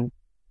be. And then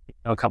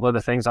a couple of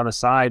the things on the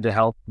side to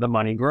help the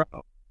money grow.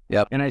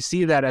 Yep. And I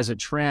see that as a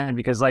trend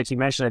because, like you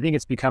mentioned, I think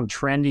it's become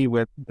trendy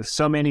with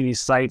so many of these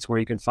sites where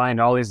you can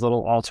find all these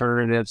little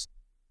alternatives,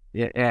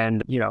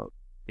 and,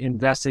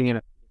 investing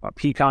in a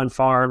pecan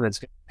farm that's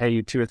going to pay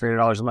you $2 or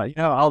 $3 a month.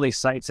 All these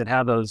sites that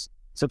have those.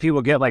 So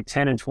people get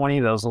 10 and 20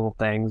 of those little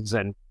things.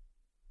 And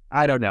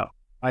I don't know.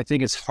 I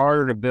think it's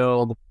harder to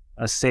build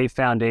a safe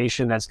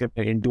foundation that's going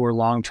to endure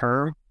long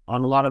term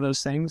on a lot of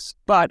those things.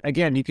 But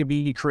again, you can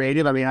be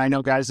creative. I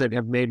know guys that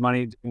have made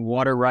money in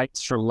water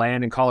rights for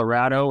land in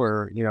Colorado,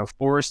 or,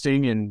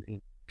 foresting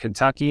in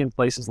Kentucky and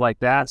places like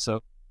that.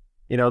 So,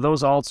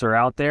 those alts are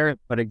out there.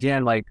 But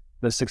again,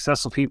 the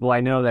successful people I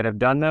know that have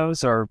done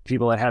those are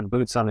people that had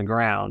boots on the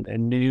ground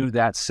and knew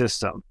that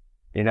system,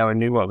 and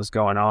knew what was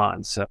going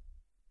on. So,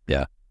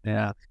 yeah.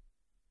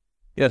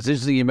 Yeah, it's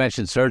interesting you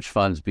mentioned search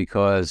funds,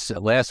 because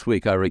last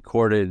week I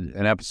recorded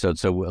an episode.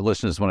 So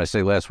listeners, when I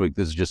say last week,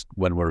 this is just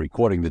when we're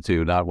recording the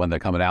 2, not when they're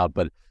coming out,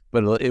 but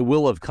it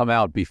will have come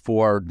out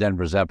before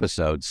Denver's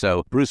episode.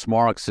 So Bruce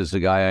Marks is the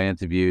guy I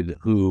interviewed,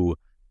 who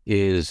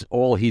is,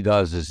 all he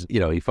does is,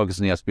 he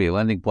focuses on the SBA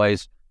lending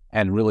place,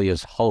 and really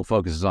his whole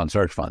focus is on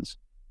search funds.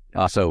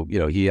 So,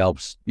 he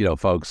helps,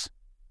 folks,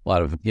 a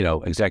lot of,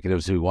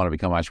 executives who want to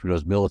become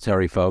entrepreneurs,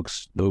 military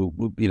folks who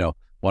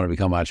want to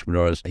become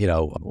entrepreneurs,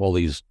 all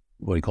these,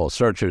 what he calls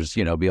searchers,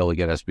 be able to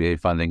get SBA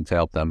funding to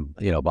help them,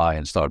 buy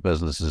and start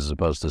businesses as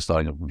opposed to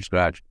starting them from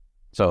scratch.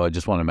 So I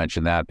just want to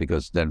mention that,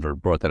 because Denver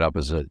brought that up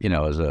as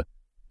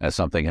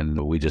something, and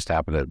we just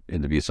happened to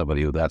interview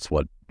somebody who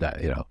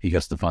he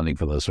gets the funding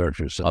for those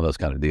searchers on those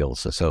kind of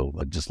deals. So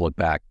just look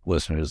back,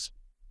 listeners.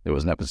 There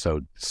was an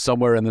episode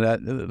somewhere in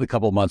the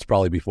couple of months,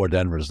 probably before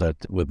Denver's, that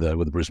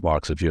with Bruce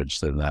Marks, if you're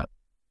interested in that.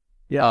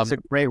 Yeah, it's a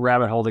great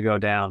rabbit hole to go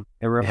down.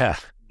 You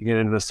get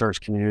into the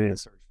search community and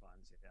search.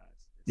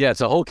 Yeah,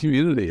 it's a whole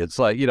community. It's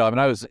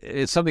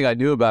it's something I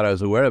knew about. I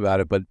was aware about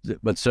it,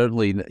 but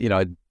certainly,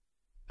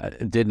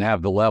 didn't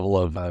have the level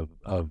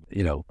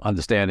of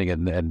understanding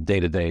and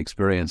day-to-day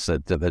experience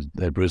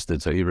that Bruce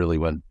did. So he really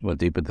went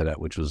deep into that,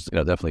 which was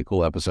definitely a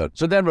cool episode.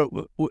 So then,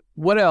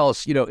 what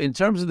else? In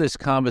terms of this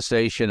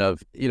conversation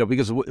of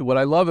because what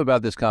I love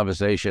about this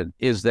conversation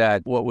is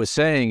that what we're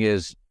saying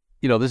is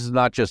this is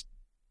not just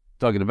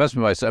talking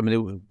investment advice. I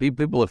mean,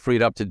 people are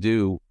freed up to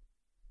do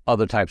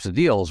other types of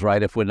deals,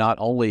 right? If we're not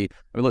only,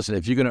 listen,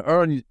 if you're going to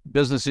earn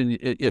business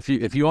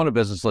if you own a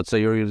business, let's say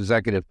you're an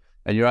executive,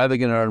 and you're either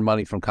going to earn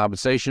money from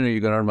compensation or you're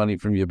going to earn money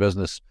from your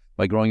business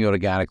by growing it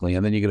organically,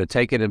 and then you're going to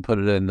take it and put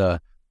it in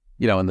the,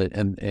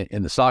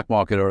 in the stock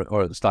market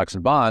or the stocks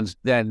and bonds.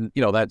 Then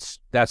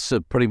that's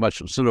a pretty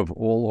much sort of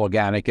all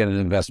organic and an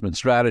investment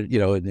strategy,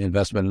 an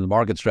investment in the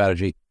market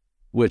strategy,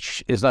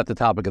 which is not the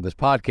topic of this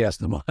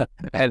podcast.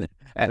 And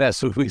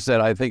as we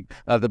said, I think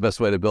not the best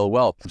way to build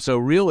wealth. So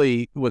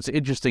really, what's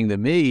interesting to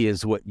me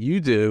is what you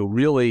do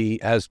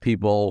really as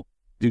people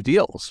do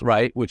deals,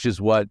 right? Which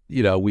is what,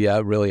 we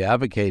really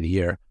advocate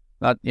here.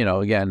 Not,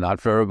 again, not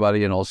for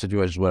everybody in all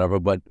situations, whatever,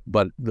 but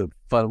one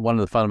of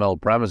the fundamental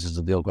premises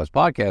of the Deal Quest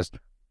podcast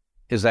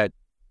is that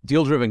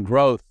deal-driven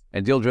growth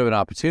and deal-driven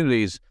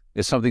opportunities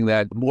is something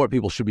that more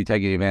people should be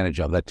taking advantage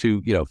of, that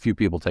few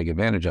people take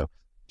advantage of.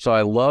 So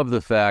I love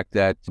the fact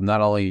that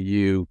not only are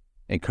you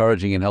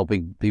encouraging and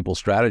helping people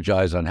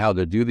strategize on how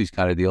to do these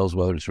kind of deals,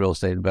 whether it's real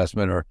estate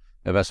investment or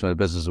investment in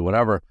business or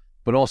whatever,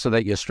 but also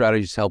that your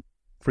strategies help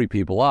free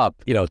people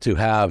up, to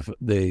have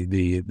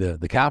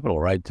the capital,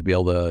 right, to be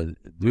able to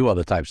do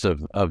other types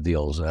of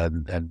deals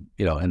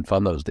and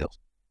fund those deals.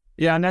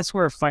 Yeah, and that's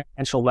where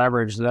financial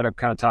leverage that I've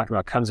kind of talked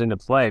about comes into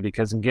play,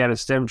 because again,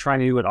 instead of trying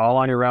to do it all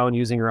on your own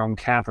using your own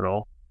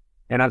capital,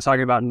 and I'm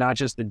talking about not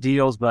just the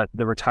deals, but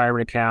the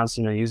retirement accounts,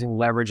 using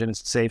leverage in a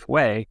safe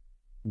way,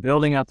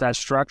 building up that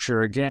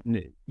structure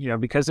again,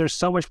 because there's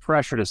so much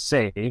pressure to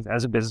save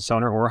as a business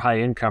owner or high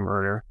income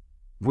earner.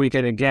 If we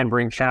can, again,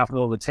 bring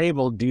capital to the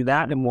table, do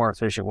that in a more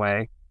efficient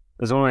way.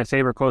 There's one of my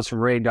favorite quotes from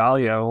Ray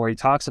Dalio where he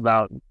talks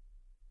about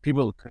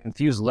people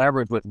confuse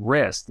leverage with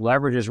risk.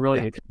 Leverage is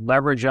really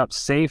leverage up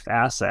safe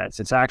assets.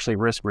 It's actually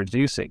risk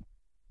reducing.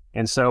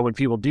 And so when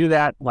people do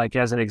that, like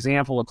as an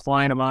example, a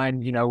client of mine,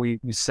 we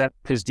set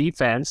his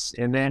defense,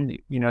 and then,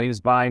 he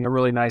was buying a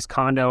really nice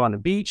condo on the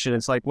beach, and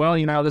it's like, well,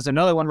 there's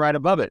another one right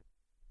above it.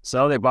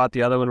 So they bought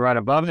the other one right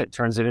above it,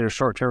 turns it into a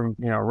short-term,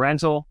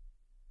 rental.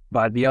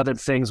 But the other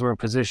things were in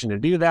position to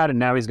do that, and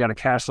now he's got a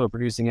cash flow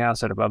producing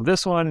asset above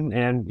this one,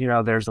 and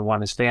there's the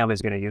one his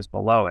family's going to use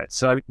below it.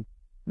 So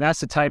that's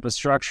the type of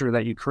structure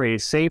that you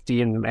create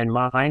safety and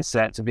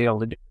mindset to be able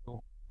to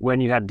do when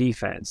you have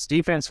defense.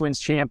 Defense wins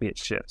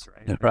championships,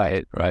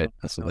 right? Right.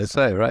 That's what they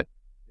say, right?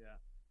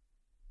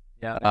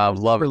 Yeah.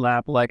 Love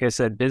overlap. Like I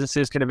said,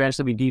 businesses can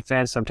eventually be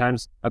defense.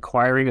 Sometimes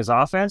acquiring is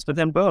offense, but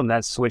then boom,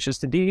 that switches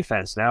to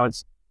defense. Now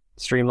it's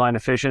streamlined,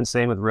 efficient.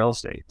 Same with real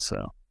estate.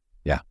 So.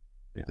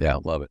 Yeah,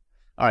 love it.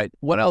 All right.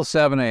 What else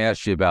haven't I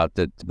asked you about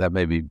that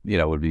maybe,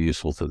 would be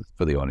useful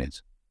for the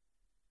audience?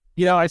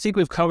 I think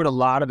we've covered a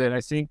lot of it.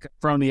 I think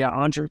from the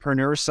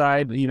entrepreneur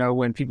side,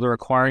 when people are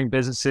acquiring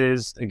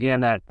businesses, again,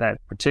 that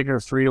particular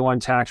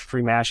 3-to-1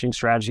 tax-free matching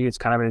strategy, it's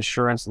kind of an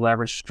insurance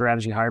leverage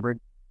strategy hybrid.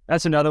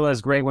 That's another one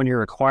that's great when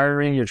you're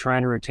acquiring, you're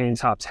trying to retain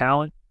top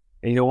talent,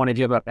 and you don't want to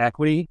give up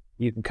equity.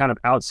 You can kind of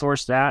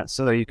outsource that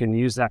so that you can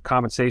use that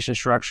compensation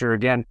structure.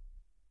 Again,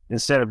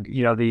 instead of,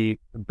 the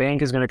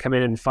bank is going to come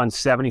in and fund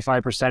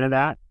 75% of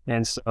that.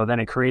 And so then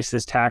it creates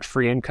this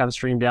tax-free income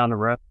stream down the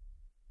road.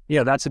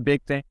 That's a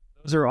big thing.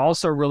 Those are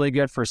also really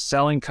good for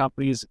selling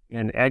companies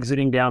and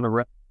exiting down the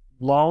road.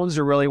 Loans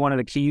are really one of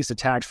the keys to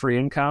tax-free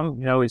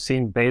income. We've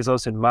seen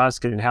Bezos and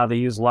Musk and how they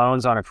use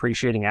loans on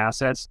appreciating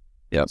assets.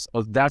 Yep.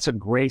 So that's a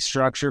great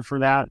structure for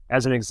that.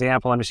 As an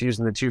example, I'm just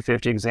using the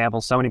 250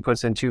 example. Somebody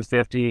puts in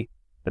 250,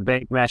 the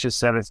bank matches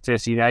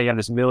 750. Now you have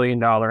this $1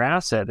 million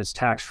asset that's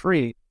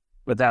tax-free.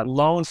 But that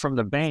loan from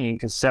the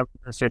bank is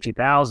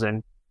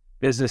 $750,000.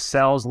 Business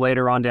sells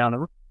later on down the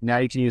road. Now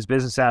you can use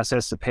business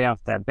assets to pay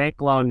off that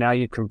bank loan. Now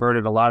you've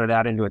converted a lot of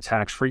that into a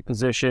tax-free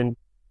position.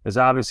 There's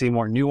obviously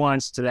more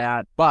nuance to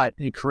that, but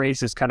it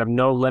creates this kind of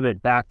no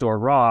limit backdoor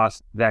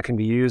Roth that can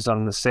be used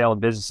on the sale of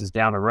businesses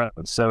down the road.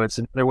 So it's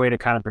another way to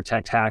kind of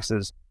protect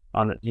taxes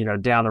on the,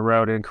 down the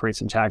road and create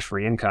some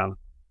tax-free income.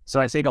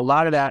 So I think a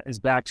lot of that is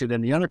back to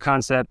then the other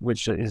concept,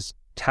 which is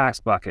tax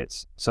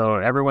buckets. So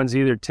everyone's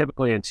either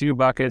typically in 2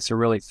 buckets or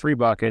really 3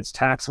 buckets: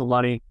 taxable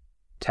money,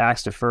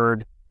 tax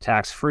deferred,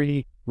 tax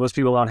free. Most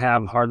people don't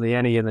have hardly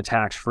any in the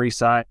tax free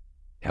side.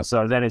 Yep.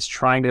 So then it's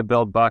trying to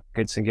build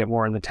buckets and get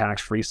more in the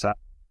tax free side.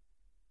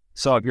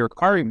 So if you're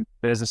acquiring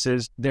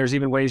businesses, there's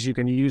even ways you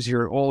can use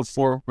your old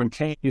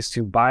 401ks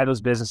to buy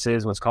those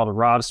businesses, what's called a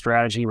ROB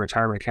strategy,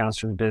 retirement accounts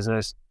for the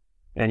business.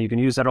 And you can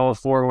use that old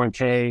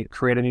 401k,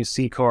 create a new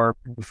C Corp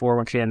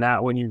 401k, and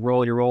that when you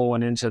roll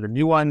one into the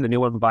new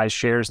one buys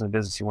shares in the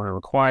business you want to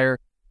acquire.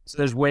 So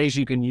there's ways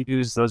you can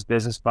use those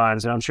business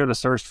funds. And I'm sure the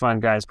search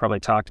fund guys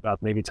probably talked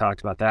about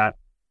that.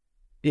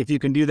 if you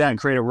can do that and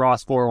create a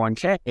Roth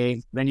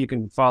 401k, then you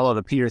can follow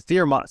the Peter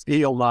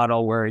Thiel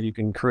model where you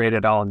can create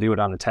it all and do it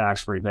on a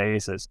tax-free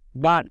basis.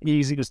 Not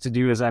easiest to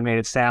do as I made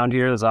it sound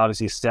here. There's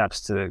obviously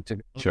steps to go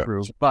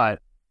through, but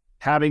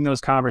having those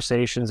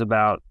conversations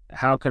about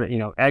how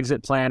can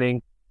exit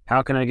planning,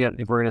 how can I get,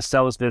 if we're going to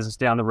sell this business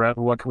down the road,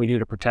 what can we do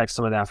to protect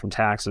some of that from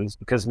taxes?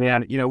 Because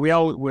man, we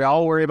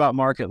all worry about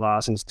market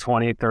losses,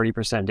 20,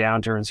 30%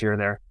 downturns here and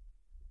there.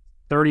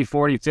 30,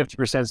 40,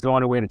 50% is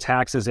going away to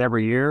taxes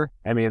every year.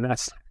 I mean,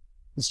 it's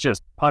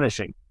just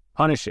punishing.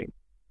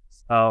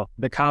 So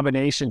the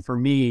combination for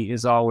me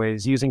is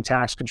always using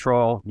tax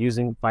control,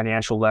 using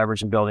financial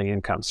leverage, and building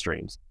income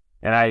streams.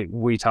 And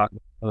we talk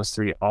about those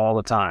three all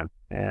the time.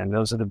 And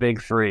those are the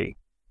big three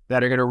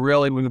that are going to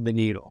really move the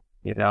needle,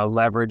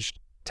 leverage,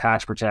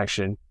 tax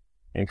protection,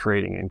 and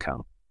creating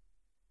income.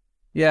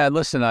 Yeah,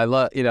 listen, I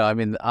love,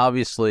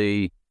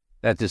 obviously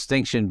that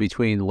distinction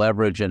between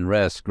leverage and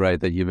risk, right,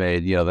 that you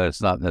made, that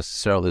it's not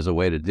necessarily as a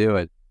way to do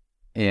it.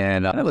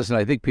 And listen,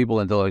 I think people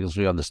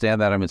intellectually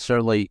understand that. I mean,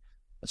 certainly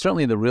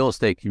in the real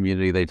estate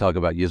community, they talk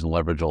about using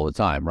leverage all the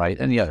time, right?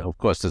 And yeah, of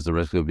course, there's the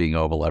risk of being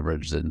over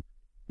leveraged and,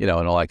 and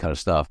all that kind of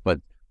stuff. But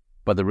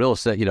the real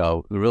estate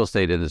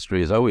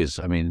industry is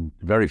always,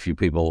 very few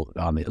people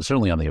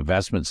certainly on the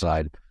investment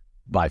side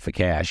buy for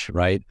cash,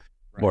 right?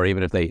 Or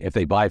even if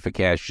they buy for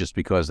cash just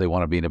because they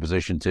want to be in a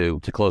position to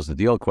close the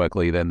deal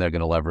quickly, then they're going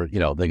to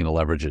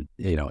leverage it,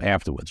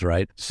 afterwards,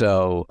 right?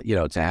 So,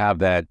 to have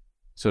that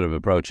sort of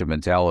approach and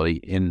mentality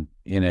in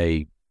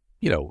a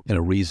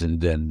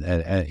reasoned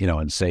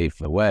and safe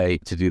way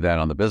to do that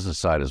on the business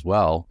side as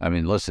well. I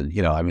mean, listen,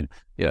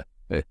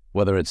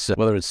 whether it's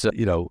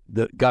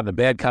gotten a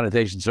bad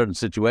connotation in certain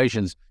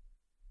situations.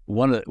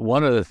 One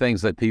of the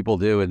things that people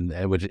do,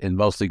 and which in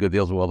mostly good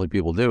deals with wealthy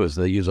people do, is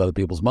they use other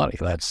people's money.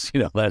 That's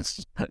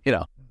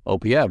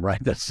OPM,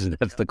 right? That's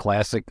the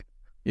classic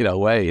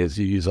way is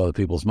you use other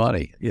people's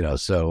money.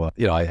 So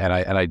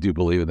I do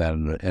believe in that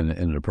in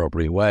an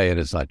appropriate way, and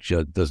it's not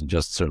doesn't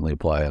just certainly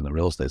apply on the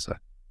real estate side.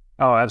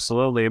 Oh,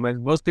 absolutely. I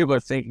mean, most people are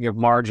thinking of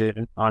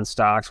margin on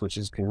stocks, which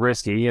is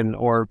risky,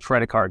 or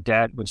credit card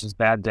debt, which is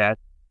bad debt.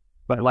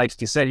 But like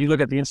you said, you look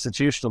at the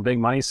institutional big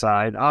money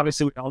side,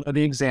 obviously we all know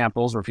the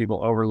examples where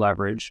people over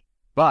leverage,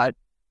 but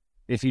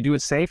if you do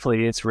it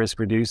safely, it's risk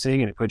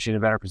reducing and it puts you in a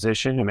better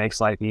position. It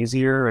makes life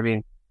easier. I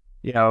mean,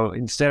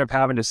 instead of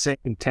having to sit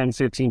in 10,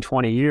 15,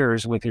 20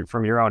 years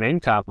from your own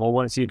income, well,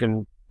 once you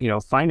can,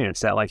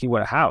 finance that like you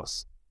would a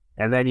house,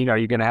 and then,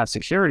 you're going to have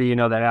security,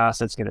 that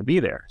asset's going to be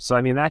there. So,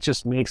 I mean, that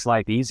just makes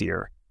life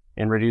easier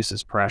and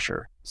reduces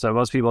pressure. So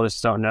most people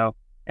just don't know.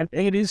 And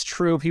it is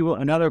true.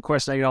 Another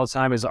question I get all the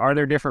time is, are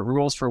there different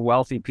rules for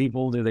wealthy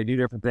people? Do they do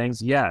different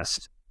things?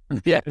 Yes.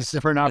 There's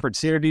different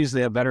opportunities.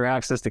 They have better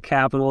access to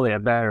capital. They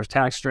have better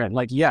tax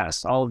strength.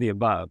 Yes, all of the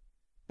above.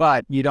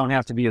 But you don't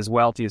have to be as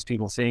wealthy as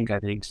people think, I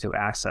think, to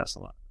access a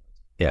lot.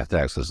 Yeah, to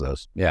access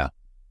those. Yeah.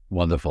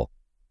 Wonderful.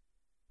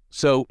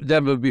 So,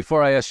 Devin,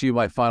 before I ask you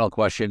my final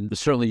question,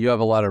 certainly you're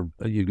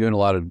doing a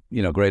lot of,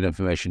 great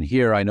information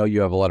here. I know you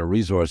have a lot of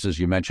resources.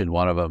 You mentioned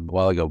one of them a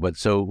while ago, but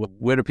so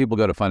where do people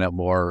go to find out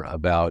more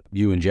about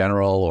you in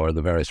general or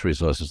the various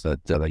resources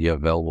that you have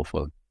available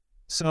for them?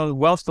 So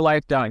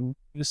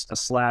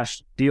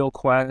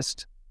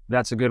wealthforlife.news/DealQuest.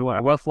 That's a good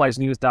one.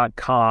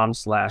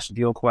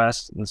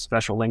 wealthforlifenews.com/DealQuest. And a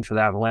special link for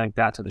that. I'll link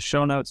that to the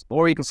show notes.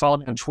 Or you can follow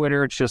me on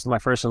Twitter. It's just my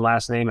first and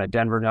last name at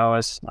Denver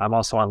Noes. I'm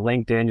also on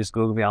LinkedIn. Just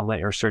Google me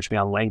or search me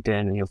on LinkedIn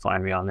and you'll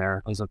find me on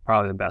there. Those are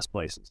probably the best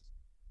places.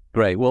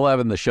 Great. We'll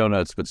have in the show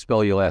notes, but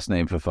spell your last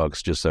name for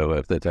folks just so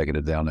if they're taking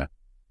it down there.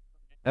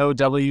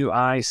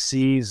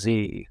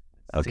 OWICZ.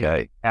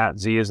 Okay.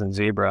 Z as in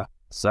zebra.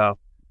 So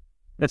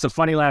it's a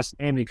funny last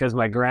name because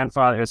my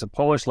grandfather, it's a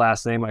Polish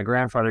last name. My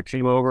grandfather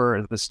came over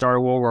at the start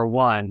of World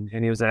War I, and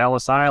he was at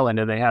Ellis Island,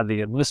 and they had the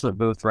enlistment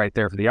booth right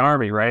there for the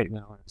Army, right?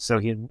 So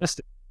he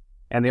enlisted.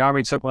 And the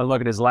Army took one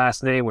look at his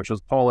last name, which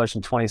was Polish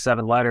and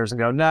 27 letters, and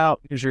go, no,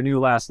 here's your new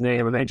last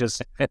name. And they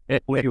just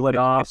wheeled it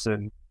off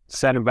and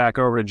sent him back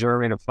over to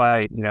Germany to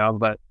fight,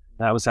 but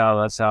that's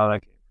how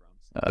that came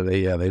from.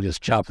 They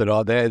just chopped it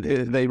off.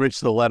 They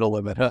reached the letter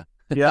limit, huh?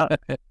 Yeah,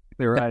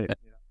 you're right.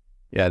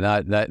 Yeah,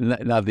 not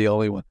the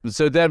only one.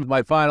 So then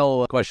my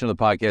final question of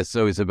the podcast is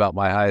always about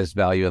my highest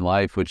value in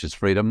life, which is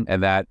freedom.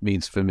 And that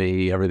means for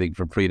me, everything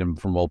from freedom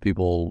from all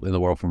people in the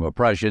world, from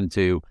oppression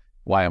to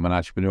why I'm an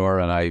entrepreneur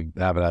and I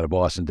haven't had a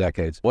boss in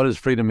decades. What does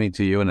freedom mean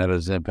to you and how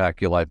does it impact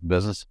your life and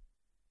business?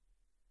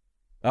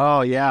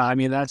 Oh, yeah. I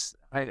mean, I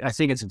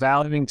think it's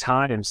valuing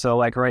time. So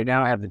like right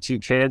now I have the 2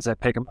 kids. I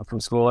pick them up from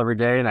school every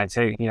day and I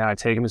take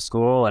them to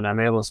school and I'm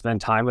able to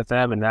spend time with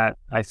them. And that,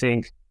 I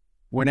think,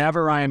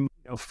 whenever I'm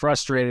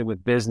frustrated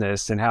with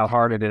business and how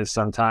hard it is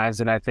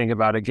sometimes, and I think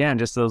about, again,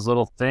 just those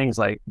little things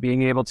like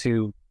being able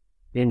to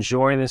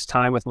enjoy this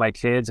time with my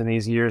kids in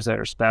these years that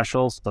are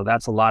special. So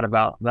that's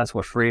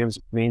what freedoms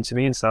mean to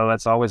me. And so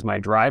that's always my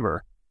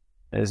driver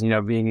is,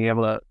 being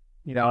able to,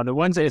 the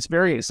ones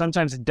that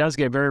sometimes it does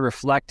get very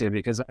reflective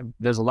because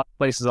there's a lot of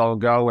places I'll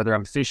go, whether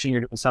I'm fishing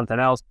or doing something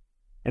else,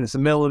 and it's the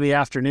middle of the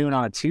afternoon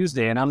on a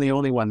Tuesday and I'm the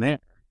only one there.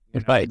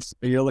 Right.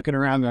 You're looking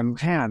around going,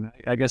 man,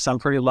 I guess I'm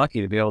pretty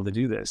lucky to be able to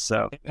do this.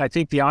 So I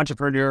think the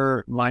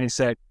entrepreneur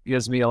mindset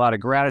gives me a lot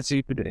of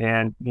gratitude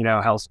and,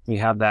 helps me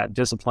have that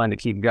discipline to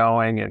keep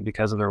going, and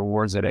because of the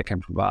rewards that it can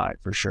provide,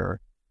 for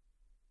sure.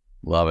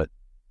 Love it.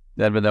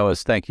 Ed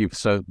Manois, thank you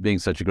for being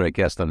such a great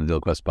guest on the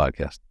DealQuest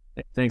podcast.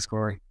 Thanks,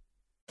 Corey.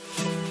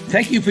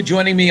 Thank you for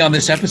joining me on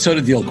this episode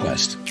of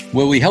DealQuest,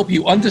 where we help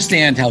you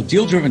understand how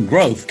deal-driven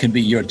growth can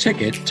be your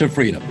ticket to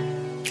freedom.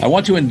 I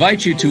want to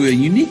invite you to a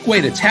unique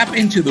way to tap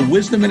into the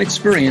wisdom and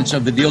experience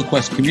of the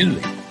DealQuest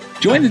community.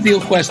 Join the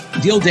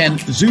DealQuest Deal Den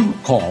Zoom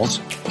calls,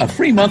 a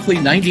free monthly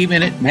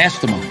 90-minute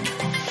mastermind.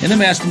 In the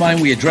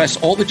mastermind, we address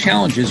all the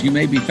challenges you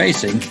may be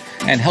facing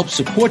and help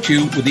support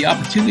you with the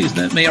opportunities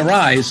that may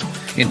arise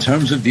in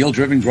terms of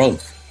deal-driven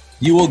growth.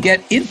 You will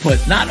get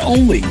input not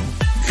only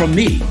from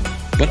me,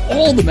 but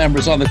all the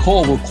members on the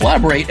call will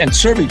collaborate and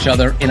serve each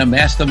other in a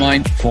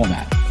mastermind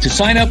format. To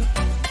sign up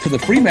for the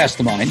free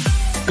mastermind,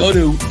 go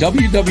to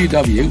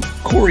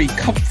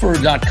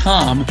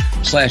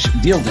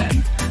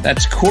www.corykupfer.com/dealden.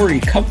 That's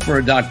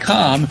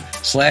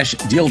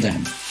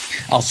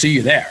corykupfer.com/dealden. I'll see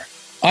you there.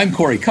 I'm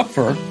Corey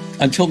Kupfer.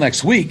 Until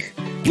next week,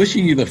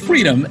 wishing you the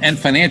freedom and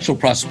financial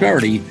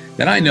prosperity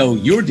that I know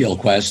your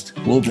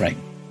DealQuest will bring.